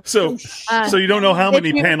 So you don't know how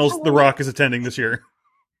many panels The Rock is attending this year.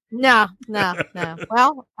 No.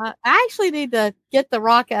 Well, I actually need to get The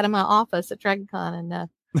Rock out of my office at Dragon Con and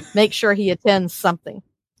make sure he attends something.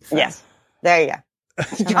 Yes. There you go.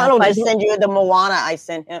 John will just send you the Moana I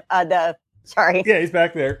sent him. Sorry. Yeah, he's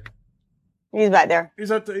back there. He's back there.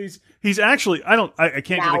 He's actually, I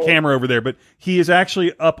can't get the camera over there, but he is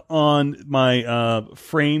actually up on my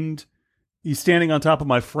framed, he's standing on top of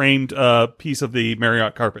my framed piece of the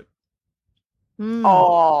Marriott carpet.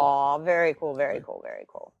 Oh, very cool, very cool, very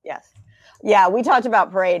cool. Yes. Yeah, we talked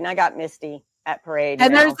about parade and I got misty at parade.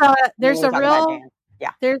 And there's a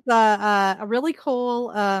really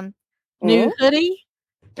cool new hoodie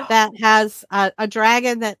that has a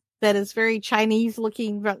dragon that is very Chinese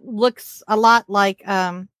looking, looks a lot like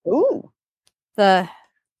I'm blanking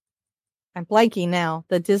now,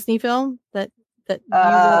 the Disney film that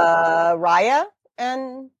Raya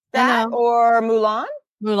and that, or Mulan.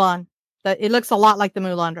 It looks a lot like the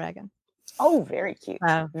Mulan dragon. Oh, very cute.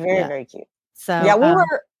 Very cute. So yeah,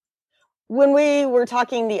 when we were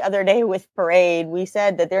talking the other day with Parade, we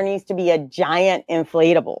said that there needs to be a giant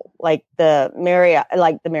inflatable, like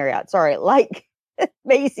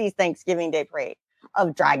Macy's Thanksgiving Day Parade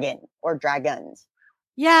of dragon or dragons.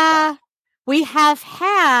 Yeah, we have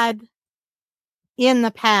had in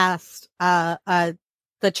the past the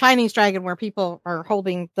Chinese dragon where people are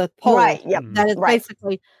holding the pole. Right. Yep. That is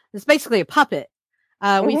basically a puppet.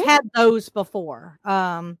 We've had those before.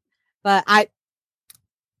 But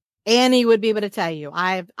Annie would be able to tell you,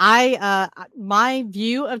 my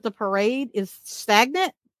view of the parade is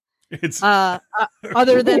stagnant. It's other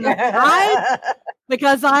than the ride,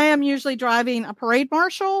 because I am usually driving a parade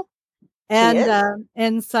marshal,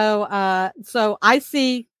 and so I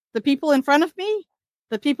see the people in front of me,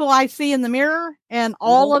 the people I see in the mirror, and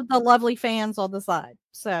all of the lovely fans on the side.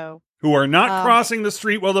 So who are not crossing the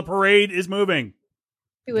street while the parade is moving.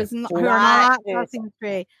 Who are not crossing the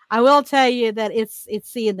street. I will tell you that it's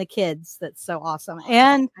seeing the kids that's so awesome,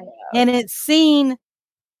 and it's seeing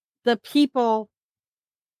the people.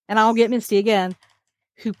 And I'll get misty again,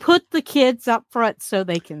 who put the kids up front so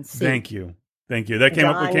they can see. Thank you. That came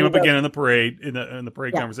up again in the parade in the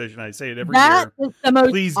parade conversation. I say it every year. That is the most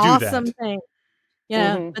Please do awesome that. thing.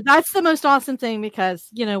 Yeah, but that's the most awesome thing because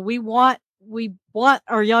we want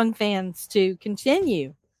our young fans to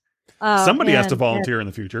continue. Somebody has to volunteer in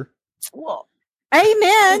the future. Well,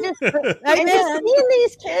 amen. And just seeing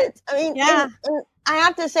these kids. I mean, and I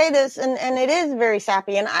have to say this, and it is very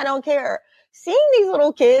sappy, and I don't care. Seeing these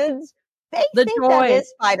little kids, they think that is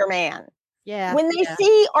Spider-Man. Yeah. When they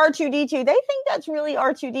see R2-D2, they think that's really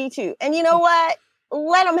R2-D2. And you know what?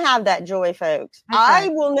 Let them have that joy, folks. Okay. I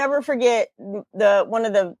will never forget one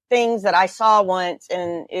of the things that I saw once,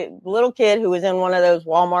 and a little kid who was in one of those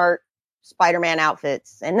Walmart Spider-Man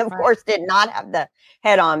outfits, and of course did not have the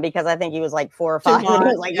head on because I think he was like 4 or 5. And he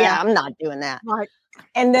was like, "Yeah, I'm not doing that." Right.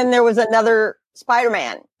 And then there was another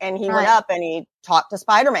Spider-Man, and he went up and he talked to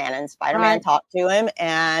Spider-Man, and Spider-Man talked to him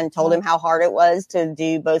and told him how hard it was to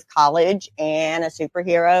do both college and a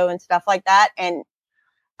superhero and stuff like that. And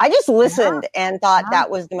I just listened and thought that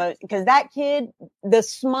was the most, because that kid, the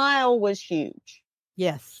smile was huge.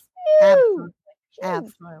 Yes. Huge.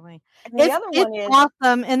 Absolutely. And the other one is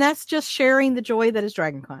awesome. And that's just sharing the joy that is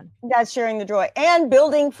DragonCon. That's sharing the joy and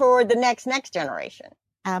building for the next generation.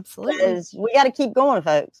 Absolutely. Because we got to keep going,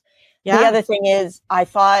 folks. Yeah. The other thing is, I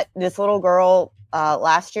thought this little girl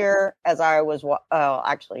last year, as I was,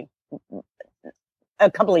 actually a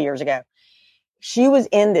couple of years ago, she was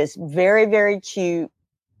in this very, very cute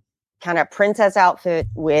kind of princess outfit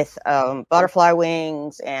with butterfly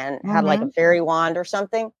wings and had like a fairy wand or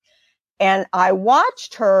something. And I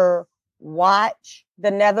watched her watch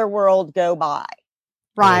the netherworld go by.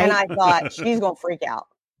 Right. And I thought, she's going to freak out.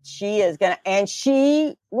 She is going to, and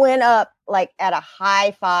she went up like at a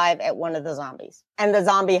high five at one of the zombies, and the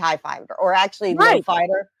zombie high fived her, or actually no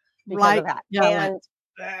fighter because of that. Yeah, and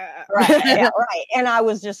and I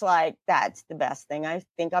was just like, that's the best thing I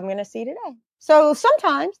think I'm going to see today. So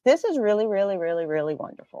sometimes this is really, really, really, really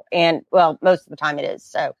wonderful. And well, most of the time it is.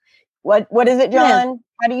 So what is it, John? Yeah.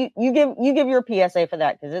 How do you give your PSA for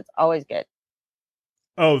that? Cause it's always good.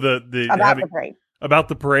 Oh, the parade. About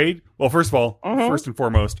the parade? Well, first of all, first and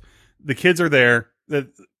foremost, the kids are there. That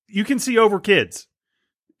you can see over kids.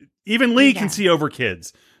 Even Lee can see over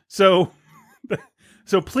kids. So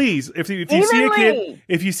please, if you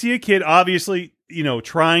see a kid, obviously,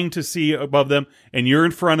 trying to see above them, and you're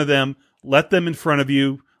in front of them, let them in front of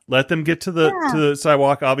you. Let them get to the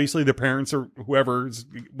sidewalk. Obviously, their parents or whoever's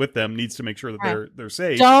with them needs to make sure that they're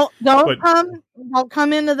safe. Don't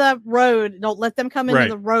come into the road. Don't let them come into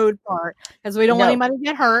the road part, because we don't want anybody to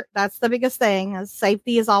get hurt. That's the biggest thing.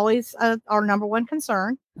 Safety is always our number one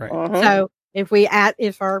concern. Right. So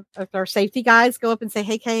if our safety guys go up and say,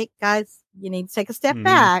 "Hey, guys, you need to take a step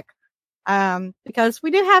back," Because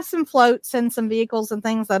we do have some floats and some vehicles and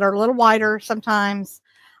things that are a little wider sometimes.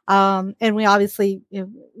 And we obviously,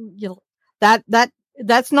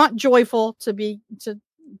 that's not joyful to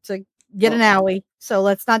get an owie. So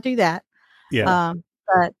let's not do that. Yeah.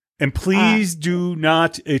 And please do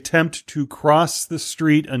not attempt to cross the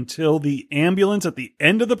street until the ambulance at the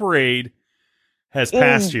end of the parade has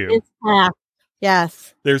passed you. It's passed.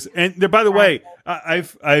 Yes. By the way,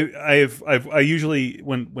 I usually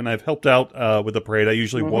when I've helped out with the parade, I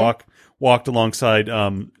usually walked alongside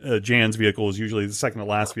Jan's vehicle, is usually the second to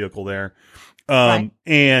last vehicle there, and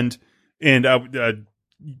I would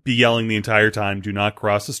be yelling the entire time, "Do not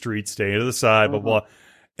cross the street, stay to the side," blah blah.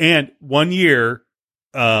 And one year,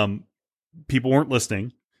 people weren't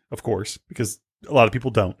listening, of course, because a lot of people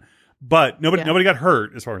don't. But nobody got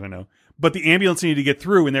hurt, as far as I know. But the ambulance needed to get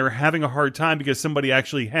through, and they were having a hard time because somebody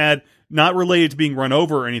actually had, not related to being run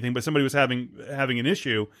over or anything, but somebody was having an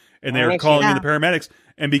issue, and they were calling in the paramedics.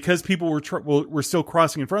 And because people were still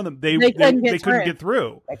crossing in front of them, they couldn't get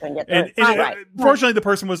through. They couldn't get through. And fortunately, the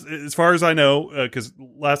person was, as far as I know, because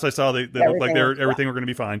last I saw, they looked like everything were going to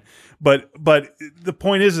be fine. But the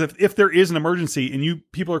point is, if there is an emergency and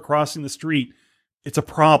people are crossing the street, it's a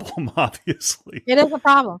problem. Obviously, it is a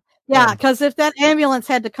problem. Yeah, because if that ambulance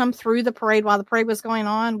had to come through the parade while the parade was going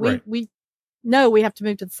on, we know we have to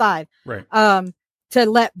move to the side, to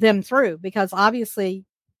let them through, because obviously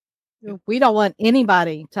we don't want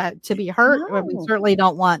anybody to be hurt. No. We certainly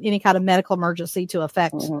don't want any kind of medical emergency to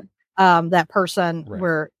affect that person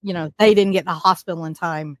where they didn't get to the hospital in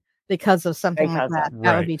time because of something like that.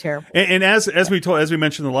 That would be terrible. And as we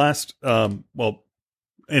mentioned in the last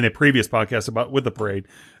in a previous podcast with the parade.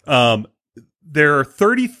 There are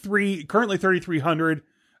currently 3,300,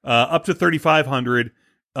 up to 3,500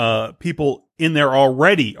 people in there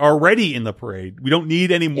already in the parade. We don't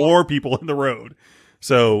need any more people in the road.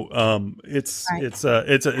 So it's a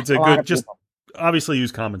good, just obviously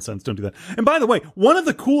use common sense. Don't do that. And by the way, one of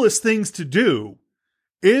the coolest things to do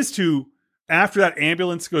is to, after that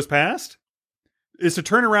ambulance goes past, is to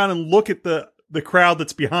turn around and look at the crowd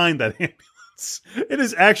that's behind that ambulance. It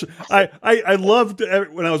is actually, I loved,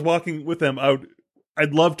 when I was walking with them,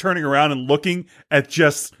 I'd love turning around and looking at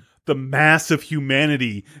just the massive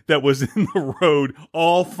humanity that was in the road,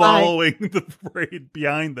 all following the parade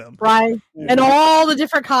behind them. Right. Yeah. And all the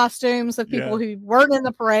different costumes of people who weren't in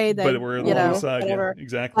the parade. But were on the side. Yeah,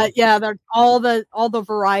 exactly. But all the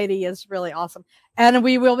variety is really awesome. And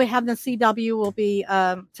we will be having the CW will be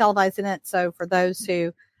televising it. So for those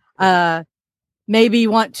who maybe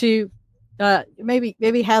want to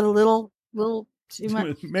maybe had a little too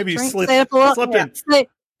much, maybe stayed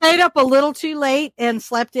up a little too late and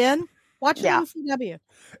slept in, watch it on CW,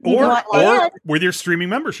 or with your streaming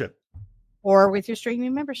membership,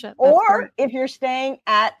 or if you're staying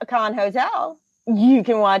at a con hotel, you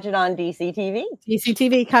can watch it on DCTV.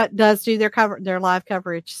 DCTV does do their live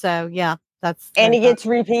coverage, so and it gets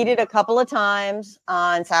repeated a couple of times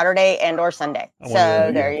on Saturday and or Sunday. So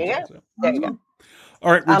there you go.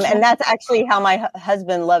 All right. And that's actually how my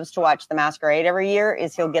husband loves to watch the masquerade every year,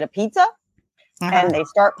 is he'll get a pizza and they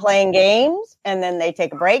start playing games, and then they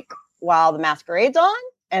take a break while the masquerade's on,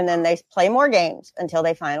 and then they play more games until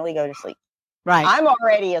they finally go to sleep. Right. I'm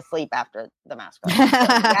already asleep after the masquerade.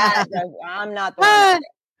 So I'm not the one.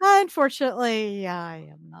 Unfortunately, I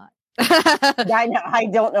am not. I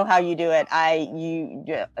don't know how you do it.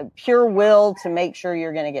 You pure will to make sure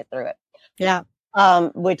you're going to get through it. Yeah.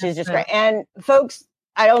 Which is just great. And folks,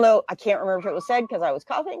 I don't know, I can't remember if it was said because I was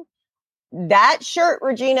coughing. That shirt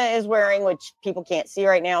Regina is wearing, which people can't see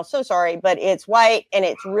right now, so sorry, but it's white and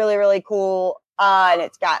it's really, really cool. And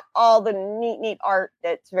it's got all the neat art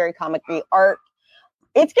that's very comic-y art.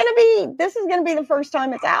 This is going to be the first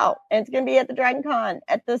time it's out. And it's going to be at the Dragon Con,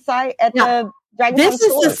 at the site, at the Dragon Con store. This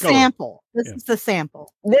is the sample. Is the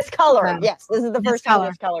sample. This color, yes. This is the first time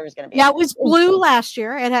this color is going to be. Yeah, it was blue last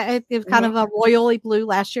year. It was kind of a royally blue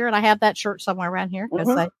last year. And I have that shirt somewhere around here because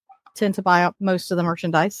I tend to buy up most of the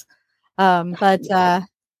merchandise. But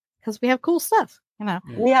because we have cool stuff,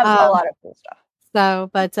 we have a lot of cool stuff. So,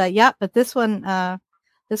 but this one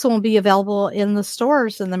will be available in the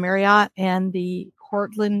stores in the Marriott and the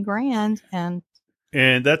Cortland Grand, and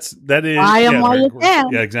that is buy them while you can.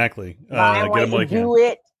 Yeah, exactly. Get them while you can. Do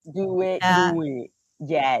it.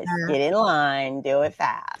 Yes, get in line, do it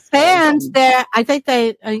fast. And I think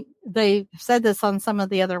they said this on some of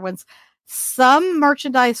the other ones. Some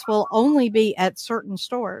merchandise will only be at certain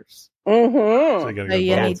stores. Mm-hmm. So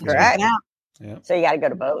you need to check it out. Yeah. So you got to go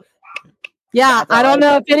to both. Yeah, I don't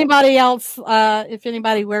know if anybody else, if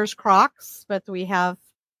anybody wears Crocs, but we have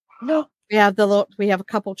a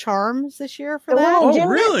couple charms this year for that. Oh,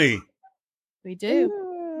 really? We do.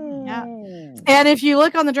 Yeah. And if you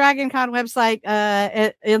look on the Dragon Con website,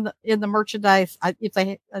 in the merchandise, I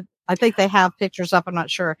think they have pictures up. I'm not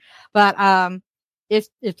sure, but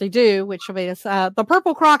if they do, which will be the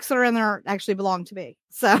purple Crocs that are in there actually belong to me.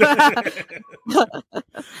 So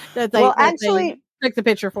they took the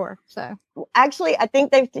picture for. So actually, I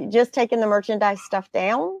think they've just taken the merchandise stuff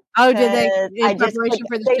down. Oh, did they? They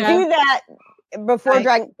do that before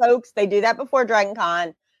Dragon folks. They do that before Dragon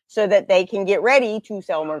Con so that they can get ready to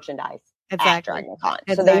sell merchandise at Dragon Con.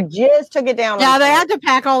 So they just took it down. Yeah, they had to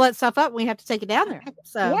pack all that stuff up. We have to take it down there.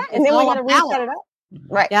 So yeah, and then we got to reset it up.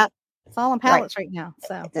 Right. Yeah. It's all on pallets right now.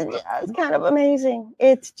 So it's kind of amazing.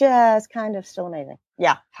 It's just kind of still amazing.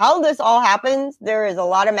 Yeah. How this all happens, there is a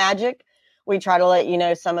lot of magic. We try to let you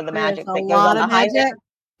know some of the magic that goes on behind it.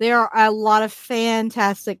 There are a lot of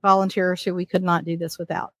fantastic volunteers who we could not do this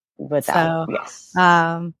without. Yes.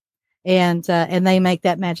 And they make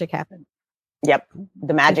that magic happen. Yep.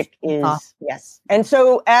 The magic is awesome. Yes. And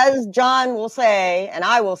so as John will say, and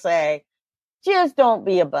I will say, just don't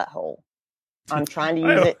be a butthole. I'm trying to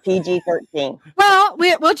use it PG-13. Well,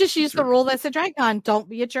 we'll just use the rule that's a Dragon Con. Don't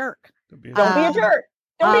be a jerk. Don't be a jerk.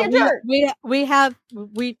 Don't be a jerk. We have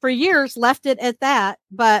for years left it at that,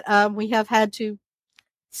 but we have had to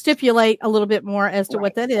stipulate a little bit more as to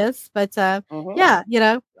what that is. But yeah,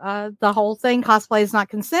 the whole thing, cosplay is not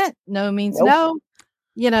consent. No means no.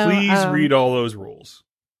 Please read all those rules.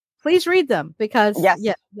 Please read them because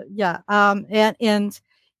and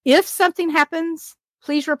if something happens,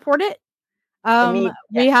 please report it.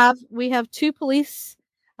 We have 2 police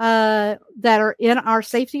that are in our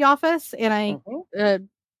safety office in a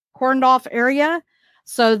cordoned off area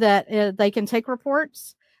so that they can take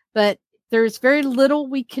reports, but there's very little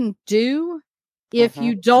we can do if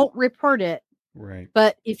you don't report it. Right.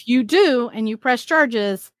 But if you do and you press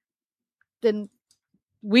charges, then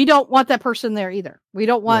we don't want that person there either. We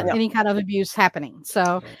don't want any kind of abuse happening.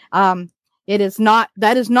 So, that is not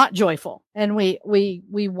joyful. And we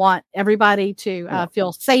want everybody to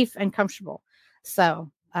feel safe and comfortable.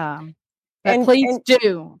 So, please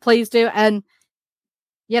do. And,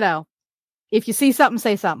 if you see something,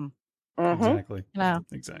 say something. Exactly.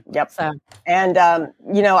 Exactly. Yep. So, and,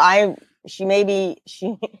 she may be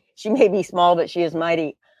small, but she is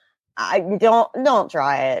mighty. I don't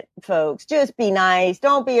try it, folks. Just be nice.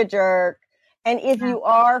 Don't be a jerk. And if you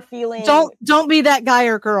are feeling, don't be that guy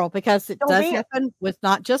or girl, because it does happen with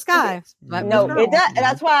not just guys. But no, it does.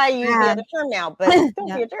 That's why I use the other term now. But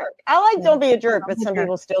don't be a jerk. I like don't be a jerk, but some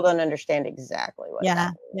people still don't understand exactly what.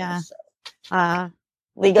 That is. So,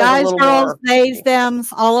 guys, girls, theys,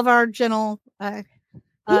 thems, all of our gentle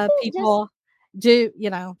people do.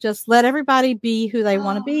 Just let everybody be who they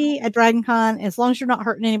want to be at Dragon Con, as long as you're not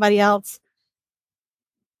hurting anybody else.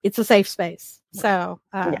 It's a safe space. So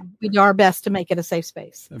we do our best to make it a safe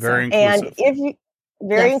space. Very inclusive. And if you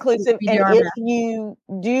inclusive, and if you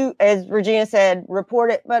do, as Regina said,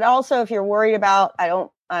 report it. But also, if you're worried about,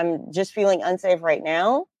 I'm just feeling unsafe right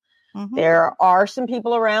now. There are some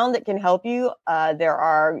people around that can help you. There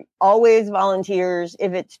are always volunteers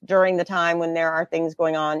if it's during the time when there are things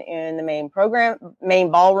going on in the main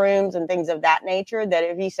ballrooms and things of that nature. That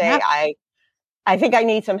if you say, I think I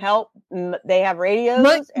need some help, they have radios.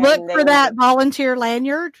 Look for that volunteer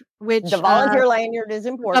lanyard, which the volunteer lanyard is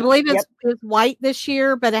important. I believe it's white this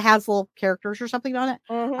year, but it has little characters or something on it.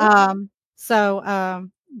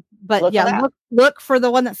 But look for the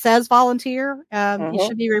one that says volunteer. You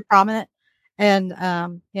should be very prominent and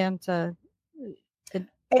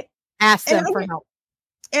ask them for help.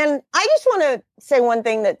 And I just want to say one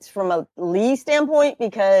thing that's from a Lee standpoint,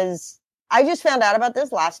 because I just found out about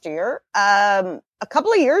this last year. Many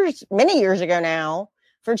years ago now,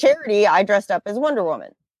 for charity, I dressed up as Wonder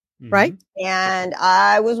Woman. Right. And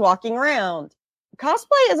I was walking around.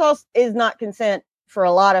 Cosplay is not consent for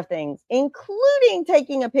a lot of things, including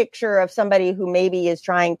taking a picture of somebody who maybe is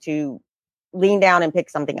trying to lean down and pick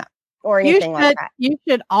something up or anything like that. You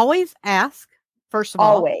should always ask, first of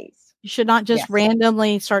all. Always. You should not just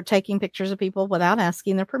randomly start taking pictures of people without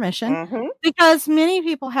asking their permission, because many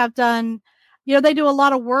people have done, they do a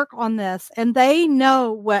lot of work on this and they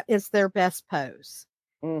know what is their best pose.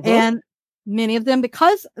 And many of them,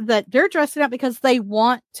 because they're dressing up because they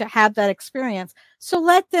want to have that experience. So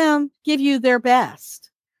let them give you their best.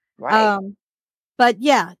 Right. But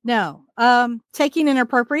taking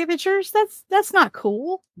inappropriate pictures, that's not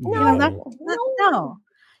cool. No.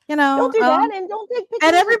 Don't do that, and don't take pictures.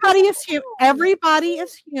 And everybody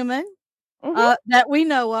is human that we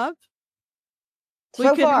know of. We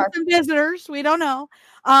could have some visitors. We don't know.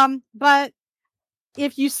 But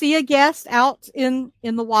if you see a guest out in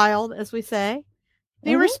the wild, as we say,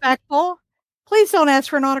 be respectful. please don't ask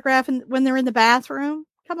for an autograph when they're in the bathroom.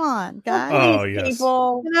 Come on, guys. Oh, yes.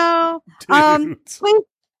 People. You know, Dudes.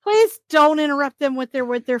 please don't interrupt them with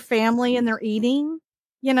their family and their eating.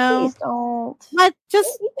 You know, Please don't. but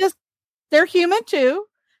just they're human too,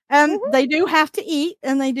 and they do have to eat,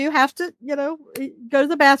 and they do have to, go to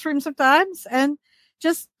the bathroom sometimes, and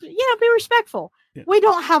just be respectful. Yeah. We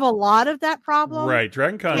don't have a lot of that problem, right?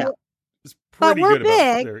 DragonCon is pretty but we're good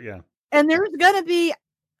big, about there, and there's going to be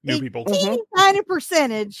new people, kind of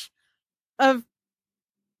percentage of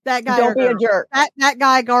that guy. Don't be a jerk. That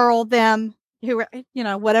guy, girl, them, who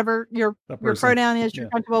whatever your pronoun is you're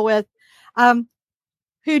comfortable with,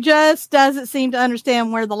 who just doesn't seem to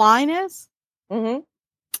understand where the line is. Mm-hmm.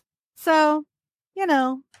 So,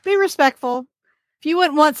 be respectful. If you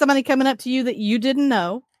wouldn't want somebody coming up to you that you didn't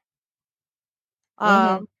know,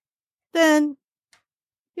 then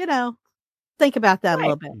think about that a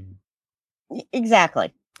little bit.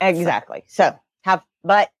 Exactly. So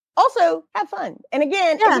but also have fun. And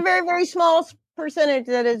again, it's a very, very small percentage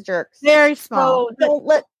that is jerks. Very small. So don't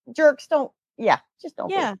let jerks just don't.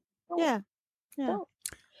 Yeah. Don't.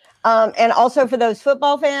 And also for those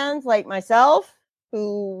football fans like myself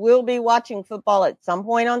who will be watching football at some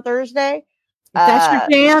point on Thursday. If that's your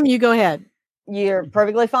jam, you go ahead. You're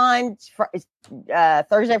perfectly fine.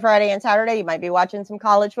 Thursday, Friday, and Saturday, you might be watching some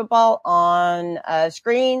college football on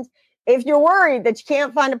screens. If you're worried that you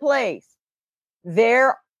can't find a place,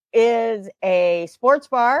 there is a sports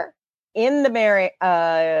bar in the Marriott.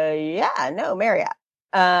 That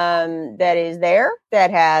is there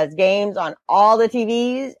that has games on all the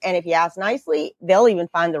TVs. And if you ask nicely, they'll even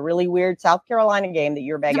find the really weird South Carolina game that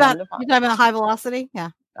you're begging them to find. You're talking about High Velocity?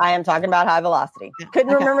 Yeah. I am talking about High Velocity.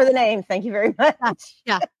 Couldn't remember the name. Thank you very much.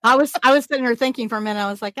 Yeah. I was sitting here thinking for a minute. I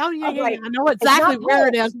was like, I know exactly where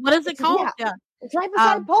it is. What is it called? Yeah. It's right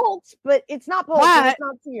beside Polk's, but it's not Polk's. It's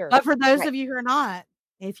not here. But for those of you who are not,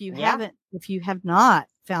 if you have not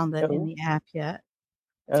found that in the app yet,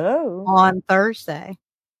 on Thursday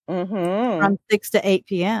from 6 to 8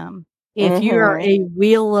 p.m., if you are a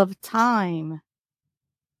Wheel of Time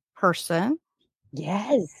person,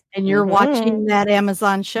 yes, and you're watching that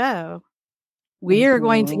Amazon show, we are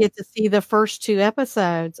going to get to see the first 2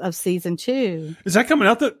 episodes of season 2. Is that coming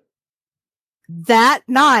out that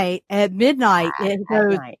night at midnight?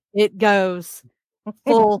 It goes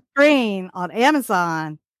full screen on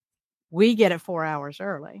Amazon. We get it 4 hours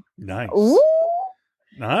early. Nice. Ooh.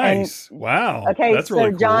 Nice. Wow. Okay, that's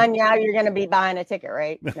really cool. John, now you're going to be buying a ticket,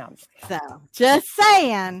 right? No, so just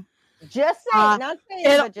saying. Not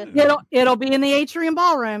saying. It'll be in the Atrium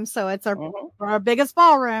Ballroom, so it's our biggest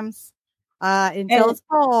ballrooms until it's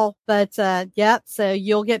full. But so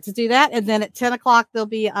you'll get to do that, and then at 10 o'clock there'll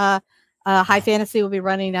be High Fantasy will be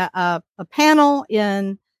running a panel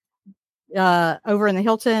in over in the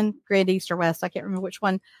Hilton, Grand East or West, I can't remember which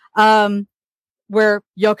one, where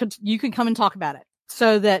you can come and talk about it,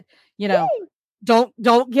 so that don't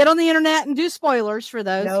get on the internet and do spoilers for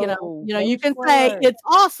those. You can say it's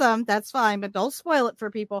awesome, that's fine, but don't spoil it for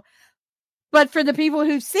people. But for the people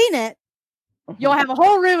who've seen it, you'll have a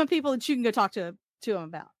whole room of people that you can go talk to them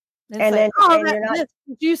about. And say,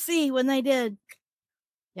 did you see when they did?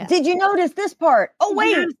 Yeah. Did you notice this part? Oh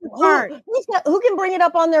wait, who can bring it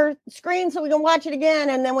up on their screen so we can watch it again,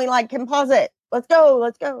 and then we can pause it. Let's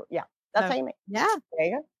go. Yeah, that's how you make. Yeah, there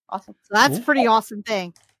you go. Awesome. So that's a pretty awesome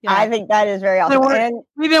thing. I think that is very awesome. And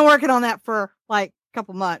we've been working on that for a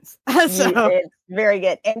couple months. So it's very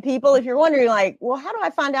good. And people, if you're wondering, well, how do I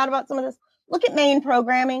find out about some of this? Look at main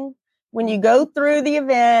programming. When you go through the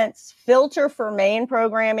events, filter for main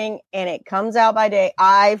programming, and it comes out by day.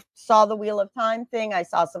 I saw the Wheel of Time thing. I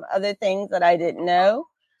saw some other things that I didn't know.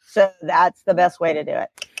 So that's the best way to do it.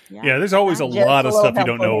 Yeah, there's always a lot of stuff you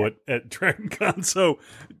don't know at DragonCon. So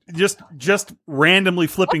just randomly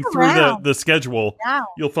flipping through the schedule,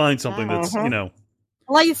 you'll find something that's,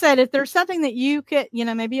 Like you said, if there's something that you could,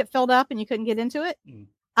 maybe it filled up and you couldn't get into it,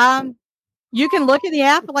 you can look at the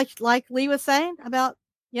app, like Lee was saying about,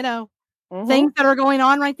 things that are going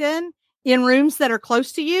on right then in rooms that are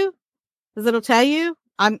close to you, because it'll tell you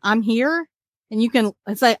I'm here, and you can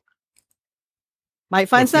say, might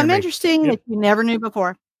find something interesting that you never knew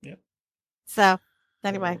before. Yep. So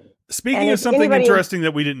anyway, speaking of something interesting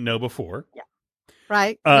that we didn't know before,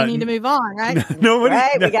 right? We need to move on, right?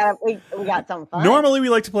 We got something fun. Normally, we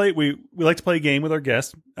like to play a game with our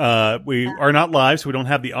guests. We are not live, so we don't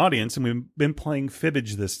have the audience, and we've been playing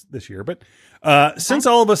Fibbage this year. But since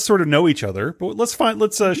all of us sort of know each other, but let's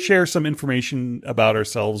share some information about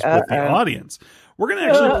ourselves with the audience. We're gonna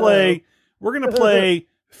actually play. We're gonna play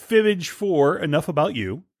Fibbage 4. Enough about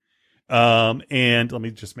you. And let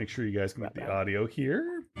me just make sure you guys can get the audio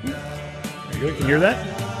here. There you good. Can you hear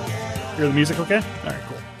that? Hear the music okay? All right,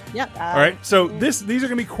 cool. Yep. All right, so these are going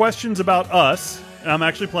to be questions about us. And I'm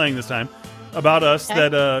actually playing this time. About us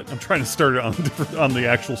that I'm trying to start it on the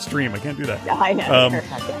actual stream. I can't do that. Yeah, I know.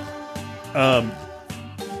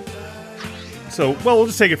 So, well, we'll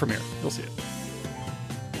just take it from here. You'll see it.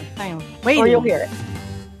 Wait, or you'll hear it.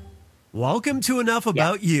 Welcome to Enough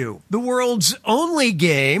About You, the world's only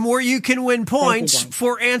game where you can win points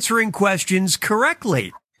for answering questions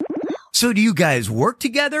correctly. So do you guys work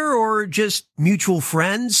together or just mutual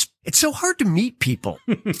friends? It's so hard to meet people.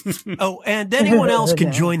 Oh, and anyone else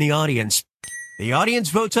can join the audience. The audience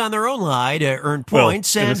votes on their own lie to earn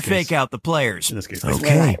points and fake out the players. In this case,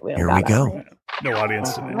 okay, here we go. No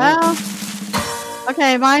audience today. Well,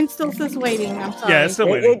 okay, mine still says waiting. I'm sorry. Yeah, it's still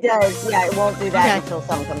waiting. It does. Yeah, it won't do that until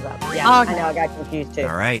something comes up. Yeah, I know. I got confused too.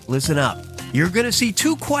 All right, listen up. You're going to see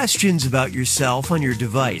 2 questions about yourself on your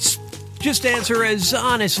device. Just answer as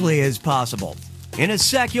honestly as possible. In a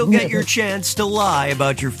sec, you'll get your chance to lie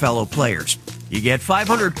about your fellow players. You get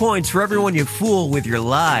 500 points for everyone you fool with your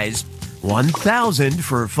lies, 1,000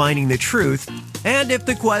 for finding the truth, and if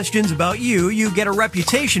the question's about you, you get a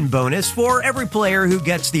reputation bonus for every player who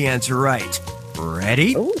gets the answer right.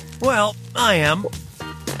 Ready? Ooh. Well, I am.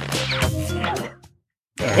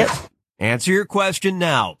 Yep. Answer your question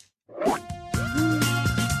now.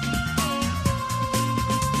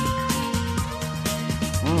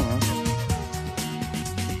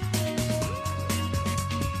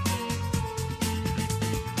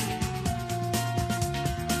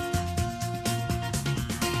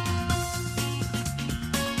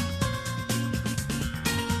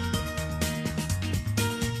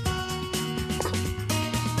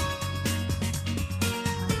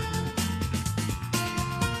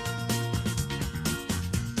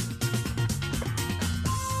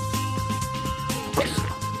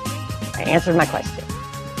 I answered my question.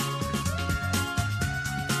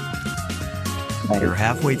 You're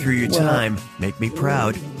halfway through your time. Make me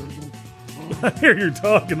proud. I hear your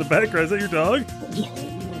dog in the background. Is that your dog?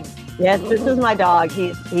 Yes, this is my dog.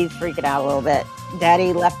 He's freaking out a little bit.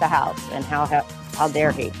 Daddy left the house, and how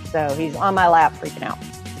dare he? So he's on my lap freaking out.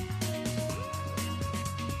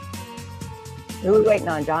 Who are we waiting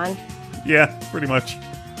on, John? Yeah, pretty much.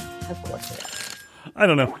 Of course we are. I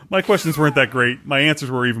don't know. My questions weren't that great. My answers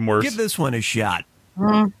were even worse. Give this one a shot.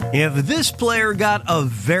 If this player got a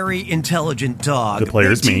very intelligent dog, the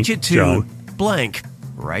player's me, teach it to John. blank.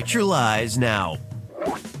 Write your lies now.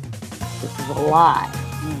 This is a lie.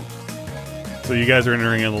 So you guys are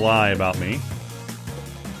entering a lie about me.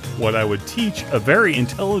 What I would teach a very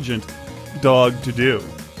intelligent dog to do.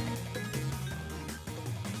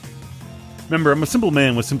 Remember, I'm a simple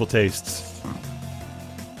man with simple tastes.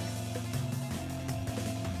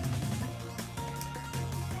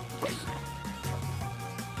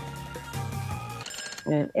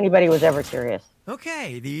 If anybody was ever curious.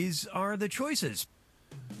 Okay, these are the choices.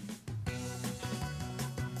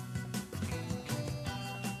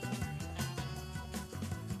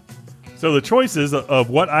 So the choices of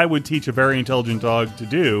what I would teach a very intelligent dog to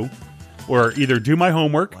do were either do my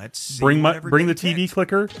homework, bring the TV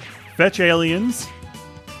clicker, fetch aliens.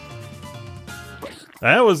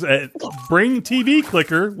 That was bring TV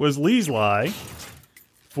clicker was Lee's lie.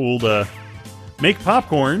 Fooled make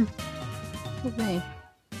popcorn. Okay.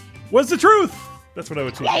 Was the truth. That's what I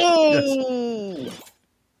would teach. Yay! Yes.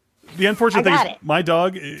 The unfortunate thing is it. my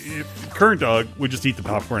dog, current dog, would just eat the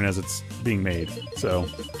popcorn as it's being made. So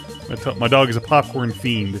my dog is a popcorn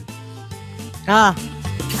fiend.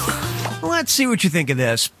 Let's see what you think of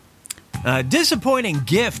this. A disappointing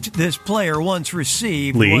gift this player once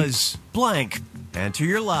received was blank. Enter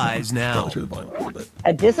your lies now.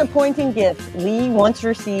 A disappointing gift Lee once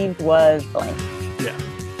received was blank. Yeah.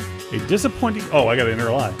 A disappointing... Oh, I got to enter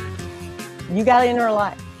a lie. You got to enter a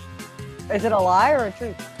lie. Is it a lie or a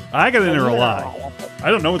truth? I got to enter a lie.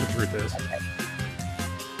 I don't know what the truth is.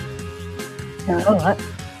 Okay.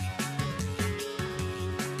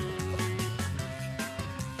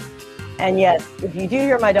 And yes, if you do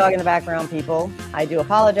hear my dog in the background, people, I do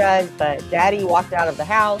apologize, but Daddy walked out of the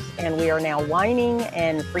house and we are now whining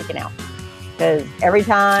and freaking out. Because every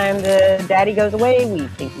time the Daddy goes away, we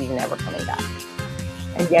think he's never coming back.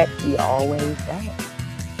 And yet he always does.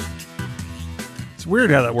 It's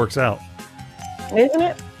weird how that works out. Isn't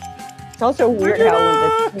it? It's also weird how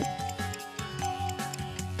when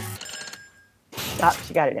Stop,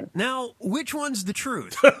 she got it in. Now, which one's the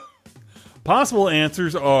truth? Possible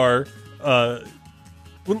answers are...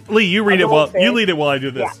 Lee, you read it while you lead it while I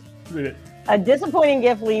do this. Yeah. Read it. A disappointing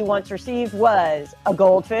gift Lee once received was a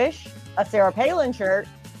goldfish, a Sarah Palin shirt,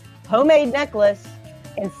 homemade necklace,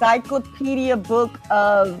 encyclopedia book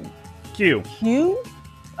of Q. Q?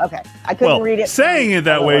 Okay. I couldn't read it. Saying it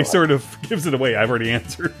that way sort of gives it away. I've already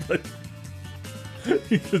answered, but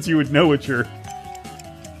because you would know what you're...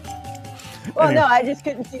 Well, Anyway. no, I just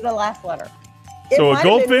couldn't see the last letter. So It a might have been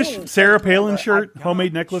goldfish, me. Sarah Palin shirt, Come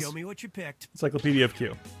homemade on, necklace, Show me what you picked. Encyclopedia of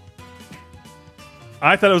Q.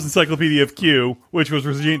 I thought it was Encyclopedia of Q, which was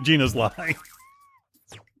Regina's lie.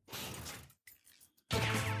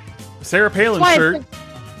 Sarah Palin shirt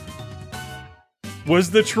was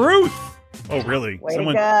the truth. Oh, really? Way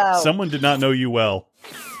to go. Someone did not know you well.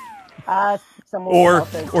 Someone Or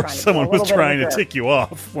was someone was trying to tick you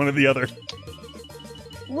off. One or the other.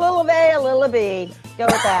 Little A, a little B. Go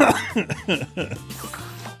with that.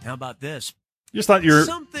 How about this? Just thought you were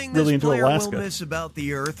Something really this into player Alaska. will miss about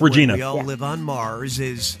the Earth Regina. when we all live on Mars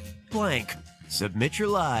is blank. Submit your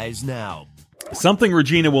lies now. Something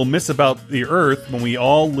Regina will miss about the Earth when we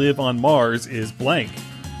all live on Mars is blank.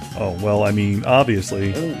 Oh, well, I mean,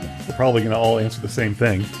 obviously, we're probably going to all answer the same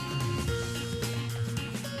thing.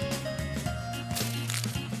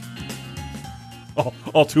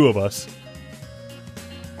 All two of us.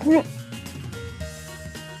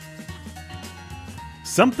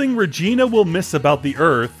 Something Regina will miss about the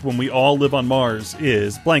Earth when we all live on Mars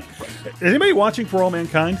is blank. Is anybody watching For All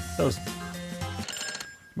Mankind? That was...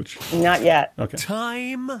 Which... Not yet. Okay.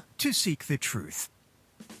 Time to seek the truth.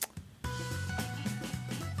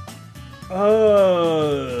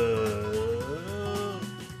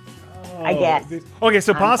 I guess. Okay,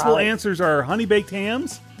 so I'm possible probably- answers are honey baked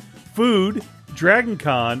hams, food, Dragon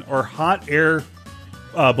Con, or hot air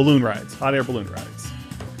balloon rides. Hot air balloon rides.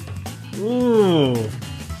 Ooh.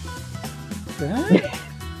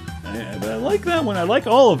 I like that one. I like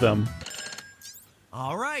all of them.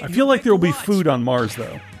 All right. I who feel like picked there will be what? food on Mars,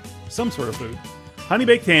 though. Some sort of food. Honey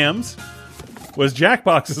baked hams was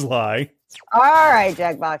Jackbox's lie. All right,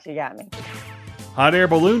 Jackbox, you got me. Hot air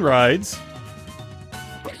balloon rides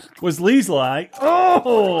was Lee's lie.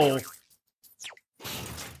 Oh!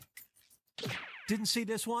 Didn't see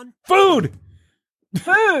this one? Food!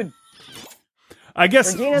 Food. I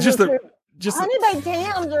guess Regina's just was the... food. Just Honey baked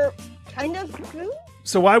hams are kind of food.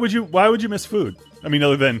 So why would you miss food? I mean,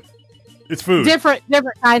 other than it's food. Different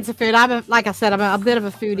kinds of food. Like I said, I'm a bit of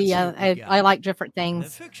a foodie. I like different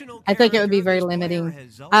things. I think it would be very limiting.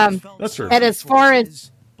 That's true. And as far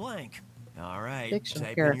as blank. All right. Fictional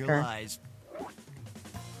Type in your character. lies.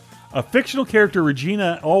 A fictional character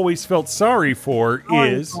Regina always felt sorry for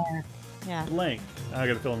is yeah. blank. I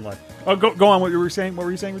got to fill in the line. Oh, go on. What were you saying? What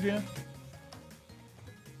were you saying, Regina?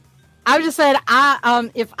 I was just saying,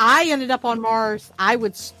 if I ended up on Mars, I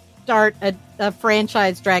would start a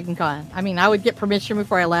franchise Dragon Con. I mean, I would get permission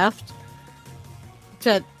before I left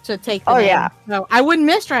to take the name. Yeah. So I wouldn't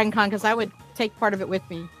miss Dragon Con because I would take part of it with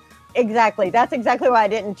me. Exactly. That's exactly why I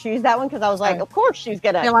didn't choose that one, because I was like, of course she's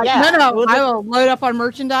gonna. They're like, yeah, no, we'll I just- will load up on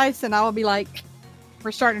merchandise and I will be like,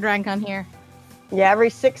 we're starting a Dragon Con here. Yeah, every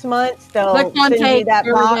 6 months they'll Click on send you tape. that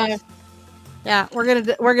Here we box. go. Yeah,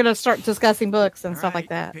 we're gonna start discussing books and All stuff right, like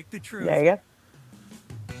that. Pick the truth. There you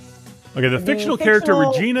go. Okay, the fictional character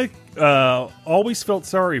Regina always felt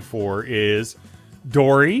sorry for is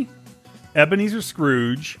Dory, Ebenezer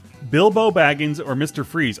Scrooge, Bilbo Baggins, or Mr.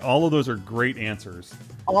 Freeze. All of those are great answers.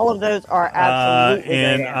 All of those are absolutely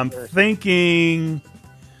and great I'm answers. thinking,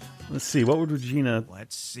 let's see, what would Regina?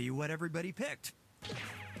 Let's see what everybody picked.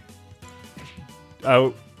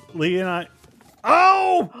 Oh, Lee and I.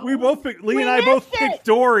 Oh, we both picked. Lee We and I both missed it! picked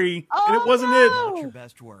Dory, and it wasn't Not your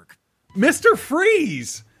best work. it. Mr.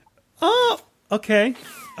 Freeze. Oh, okay,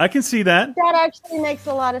 I can see that. That actually makes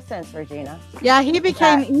a lot of sense, Regina. Yeah, he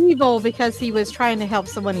became evil because he was trying to help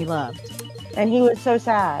someone he loved. And he was so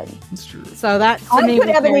sad. That's true. So that to I me put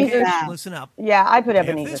was very Ebenezer- sad. Listen up. Yeah, I put If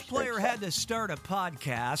Ebenezer. this player Scrooge. had to start a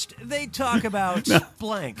podcast, they'd talk about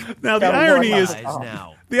blank. Now the Don't irony worry is, about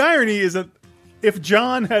Now. the irony is that if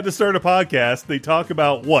John had to start a podcast, they talk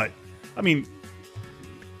about what? I mean,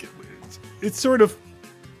 it's sort of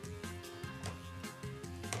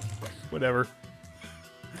whatever.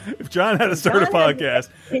 If John had to start a John had- podcast,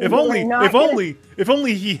 he's if really not gonna-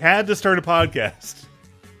 only he had to start a podcast.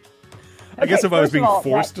 I guess Okay, if I was first of being all,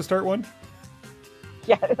 forced to start one.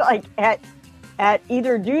 Yeah, like at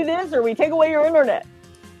either do this or we take away your internet.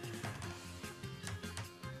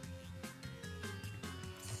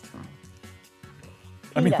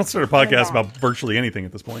 I mean, I'll start a podcast about virtually anything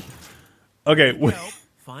at this point. Okay. Nope.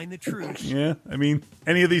 Find the truth. Yeah, I mean,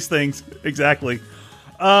 any of these things, exactly.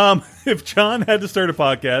 If John had to start a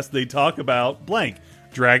podcast, they talk about blank.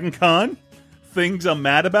 Dragon Con, things I'm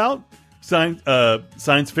mad about,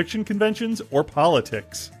 science fiction conventions, or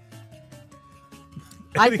politics.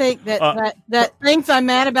 I think that things I'm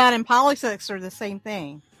mad about in politics are the same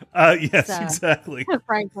thing. Yes, So. exactly.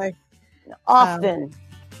 Frankly, Often.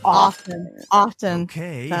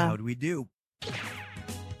 Okay, So. how do we do?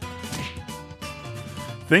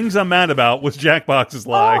 Things I'm mad about was Jackbox's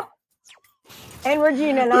lie. Oh. And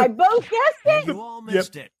Regina and I both guessed it. You all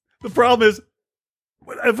missed it. The problem is,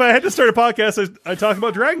 if I had to start a podcast, I talk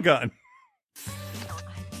about Dragon Con.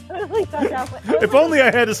 If only I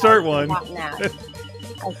had to start one. I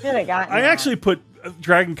should have gotten I that. actually put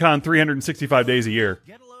Dragon Con 365 days a year.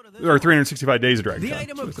 Get a load of this. Or 365 days of Dragon The Con.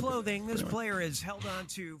 item of clothing this player has held on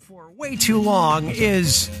to for way too long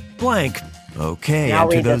is blank. Okay, Now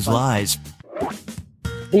enter read this those one. lies.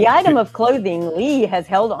 The item of clothing Lee has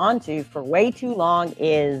held onto for way too long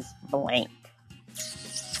is blank.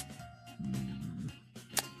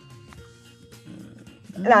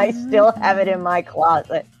 And I still have it in my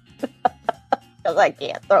closet because I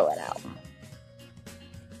can't throw it out.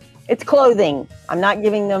 It's clothing. I'm not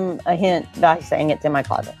giving them a hint by saying it's in my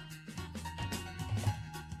closet.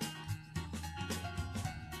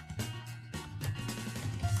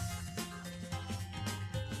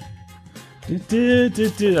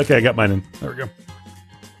 Okay, I got mine in. There we go.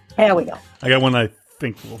 There we go. I got one I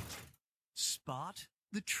think will. Spot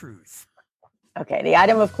the truth. Okay, the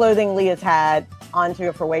item of clothing Lee has had onto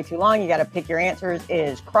it for way too long. You got to pick your answers.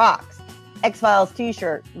 Is Crocs, X-Files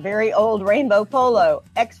t-shirt, very old rainbow polo,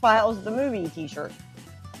 X-Files the movie t-shirt.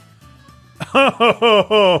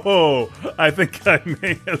 Oh, I think I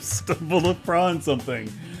may have stumbled upon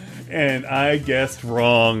something. And I guessed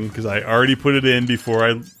wrong because I already put it in before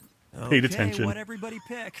I paid attention. What everybody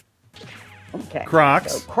pick? Okay.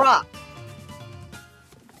 Crocs. So Crocs.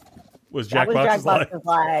 Was That was Jackbox's lie. Jackbox's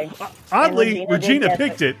lie. Oddly, And Regina did guess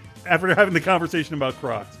picked it after having the conversation about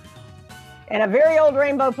Crocs. And a very old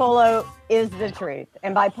rainbow polo is the truth.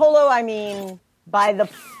 And by polo, I mean by the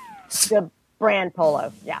brand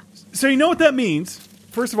polo. Yeah. So you know what that means?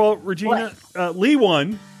 First of all, Regina, Lee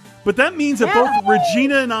won, but that means that both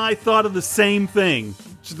Regina and I thought of the same thing,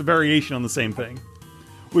 just a variation on the same thing,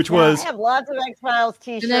 which was I have lots of X-Files an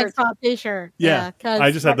t-shirts. X-Files t-shirt. Yeah, 'cause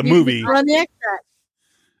I just had the you movie. Run the extract.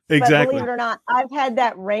 But exactly. believe it or not, I've had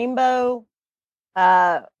that rainbow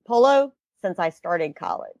polo since I started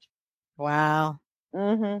college. Wow.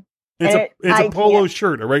 Mm-hmm. It's I a polo can't-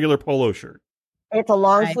 shirt, a regular polo shirt. It's a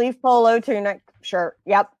long Right. sleeve polo tunic shirt.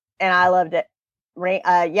 Yep. And I loved it.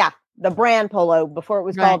 Yeah. The brand polo before it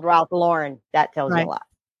was Right. called Ralph Lauren. That tells you Right. a lot.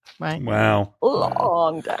 Right. Wow. A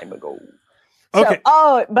long time ago. Okay.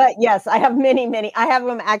 So, but yes, I have many. I have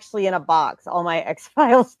them actually in a box, all my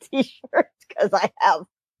X-Files t-shirts, because I have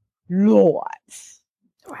lots.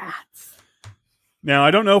 Rats. Now,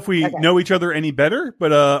 I don't know if we Okay. know each other any better,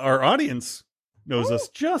 but our audience knows us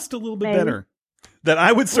just a little bit Maybe. better. That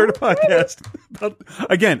I would start a podcast about,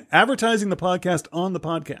 again, advertising the podcast on the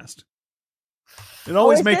podcast. It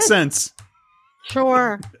always Always makes good. sense.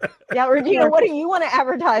 Sure. Yeah, Regina, what do you want to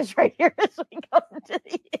advertise right here as we come to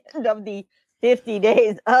the end of the 50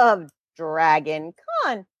 days of Dragon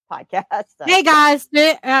Con podcast? Hey guys,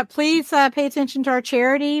 please pay attention to our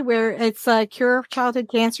charity where it's Cure Childhood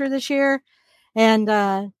Cancer this year. And,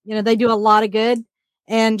 they do a lot of good.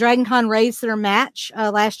 And Dragon Con raised their match.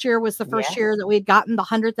 Last year was the first year that we had gotten the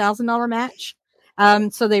 $100,000 match.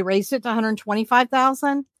 So they raised it to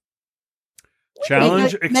 $125,000.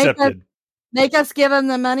 Challenge accepted. Make us give them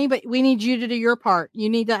the money, but we need you to do your part. You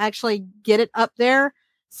need to actually get it up there.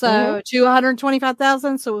 So to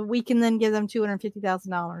 $125,000, so we can then give them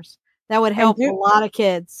 $250,000. That would help a lot of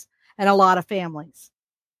kids and a lot of families.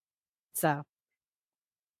 So,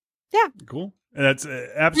 yeah, Cool. And that's do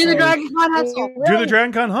absolutely the Dragon Con hustle. do the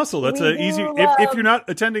Dragon Con hustle. That's We a easy. do If you're not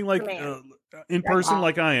attending like command. in person,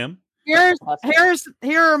 like I am. Here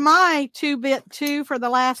are my two for the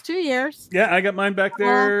last 2 years. Yeah, I got mine back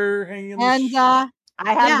there hanging. In the And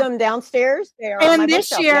I have them downstairs. They are on my and this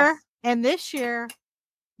bookshelf, year, yes. and this year,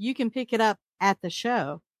 you can pick it up at the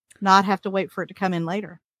show, not have to wait for it to come in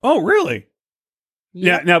later. Oh, really?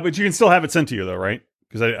 Yep. Yeah. Now, but you can still have it sent to you, though, right?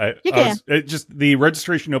 Because You can. just the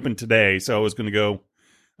registration opened today, so I was going to go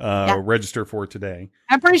register for today.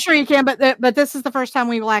 I'm pretty sure you can, but this is the first time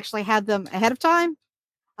we will actually have them ahead of time,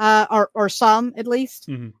 or some at least.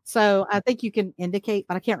 Mhm. So I think you can indicate,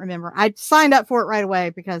 but I can't remember. I signed up for it right away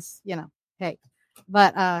because hey,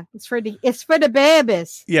 but it's for the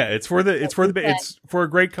babies. Yeah, it's for a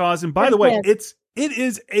great cause. And by the way, it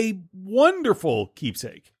is a wonderful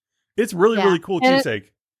keepsake. It's really cool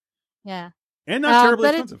keepsake. Yeah. And not terribly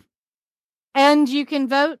expensive. And you can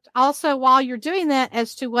vote also while you're doing that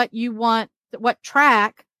as to what you want, what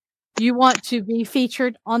track you want to be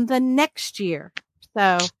featured on the next year.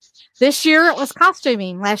 So this year it was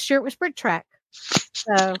costuming. Last year it was brick track.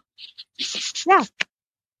 So yeah.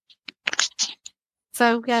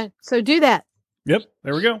 So do that. Yep,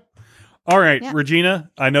 there we go. All right, Yeah.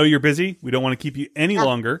 Regina, I know you're busy. We don't want to keep you any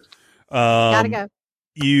longer. Gotta go.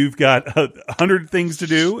 You've got 100 things to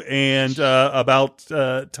do and about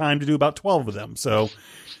time to do about 12 of them. So,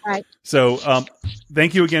 right. So,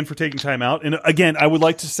 thank you again for taking time out. And again, I would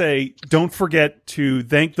like to say, don't forget to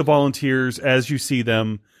thank the volunteers as you see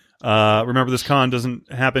them. Remember, this con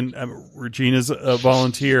doesn't happen. Regina's a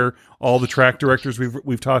volunteer. All the track directors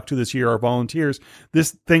we've talked to this year are volunteers.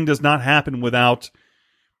 This thing does not happen without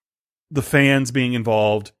the fans being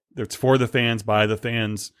involved. It's for the fans, by the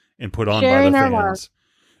fans, and put on Sharing by the our fans.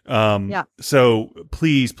 So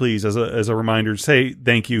please, as a reminder, say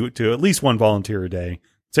thank you to at least one volunteer a day.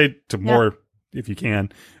 Say to more if you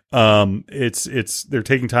can. It's they're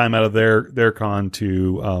taking time out of their con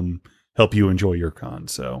to help you enjoy your con.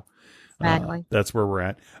 So exactly. That's where we're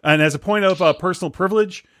at. And as a point of personal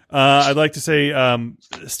privilege, I'd like to say,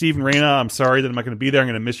 Steve and Raina, I'm sorry that I'm not going to be there. I'm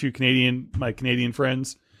going to miss you, my Canadian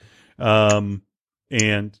friends. And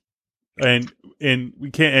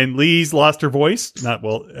we can't, and Lee's lost her voice, not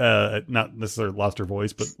necessarily lost her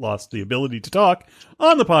voice, but lost the ability to talk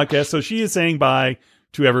on the podcast. So she is saying bye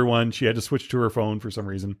to everyone. She had to switch to her phone for some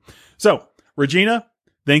reason. So Regina,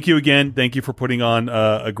 thank you again. Thank you for putting on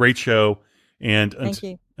a great show. And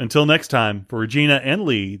until next time, for Regina and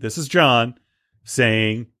Lee, this is John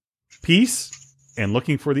saying peace and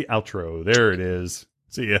looking for the outro. There it is.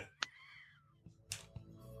 See ya.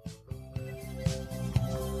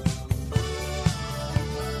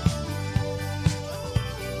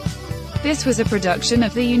 This was a production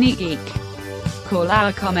of The Unique Geek. Call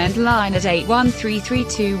our comment line at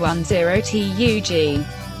 8133210TUG.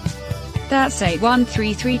 That's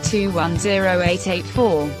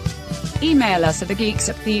 81332108884. Email us at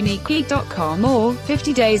thegeeks@theuniquegeek.com or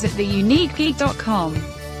 50days@theuniquegeek.com.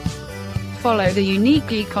 Follow The Unique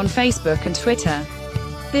Geek on Facebook and Twitter.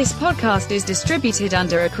 This podcast is distributed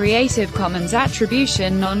under a Creative Commons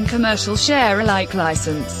Attribution Non-Commercial Share-alike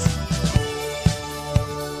license.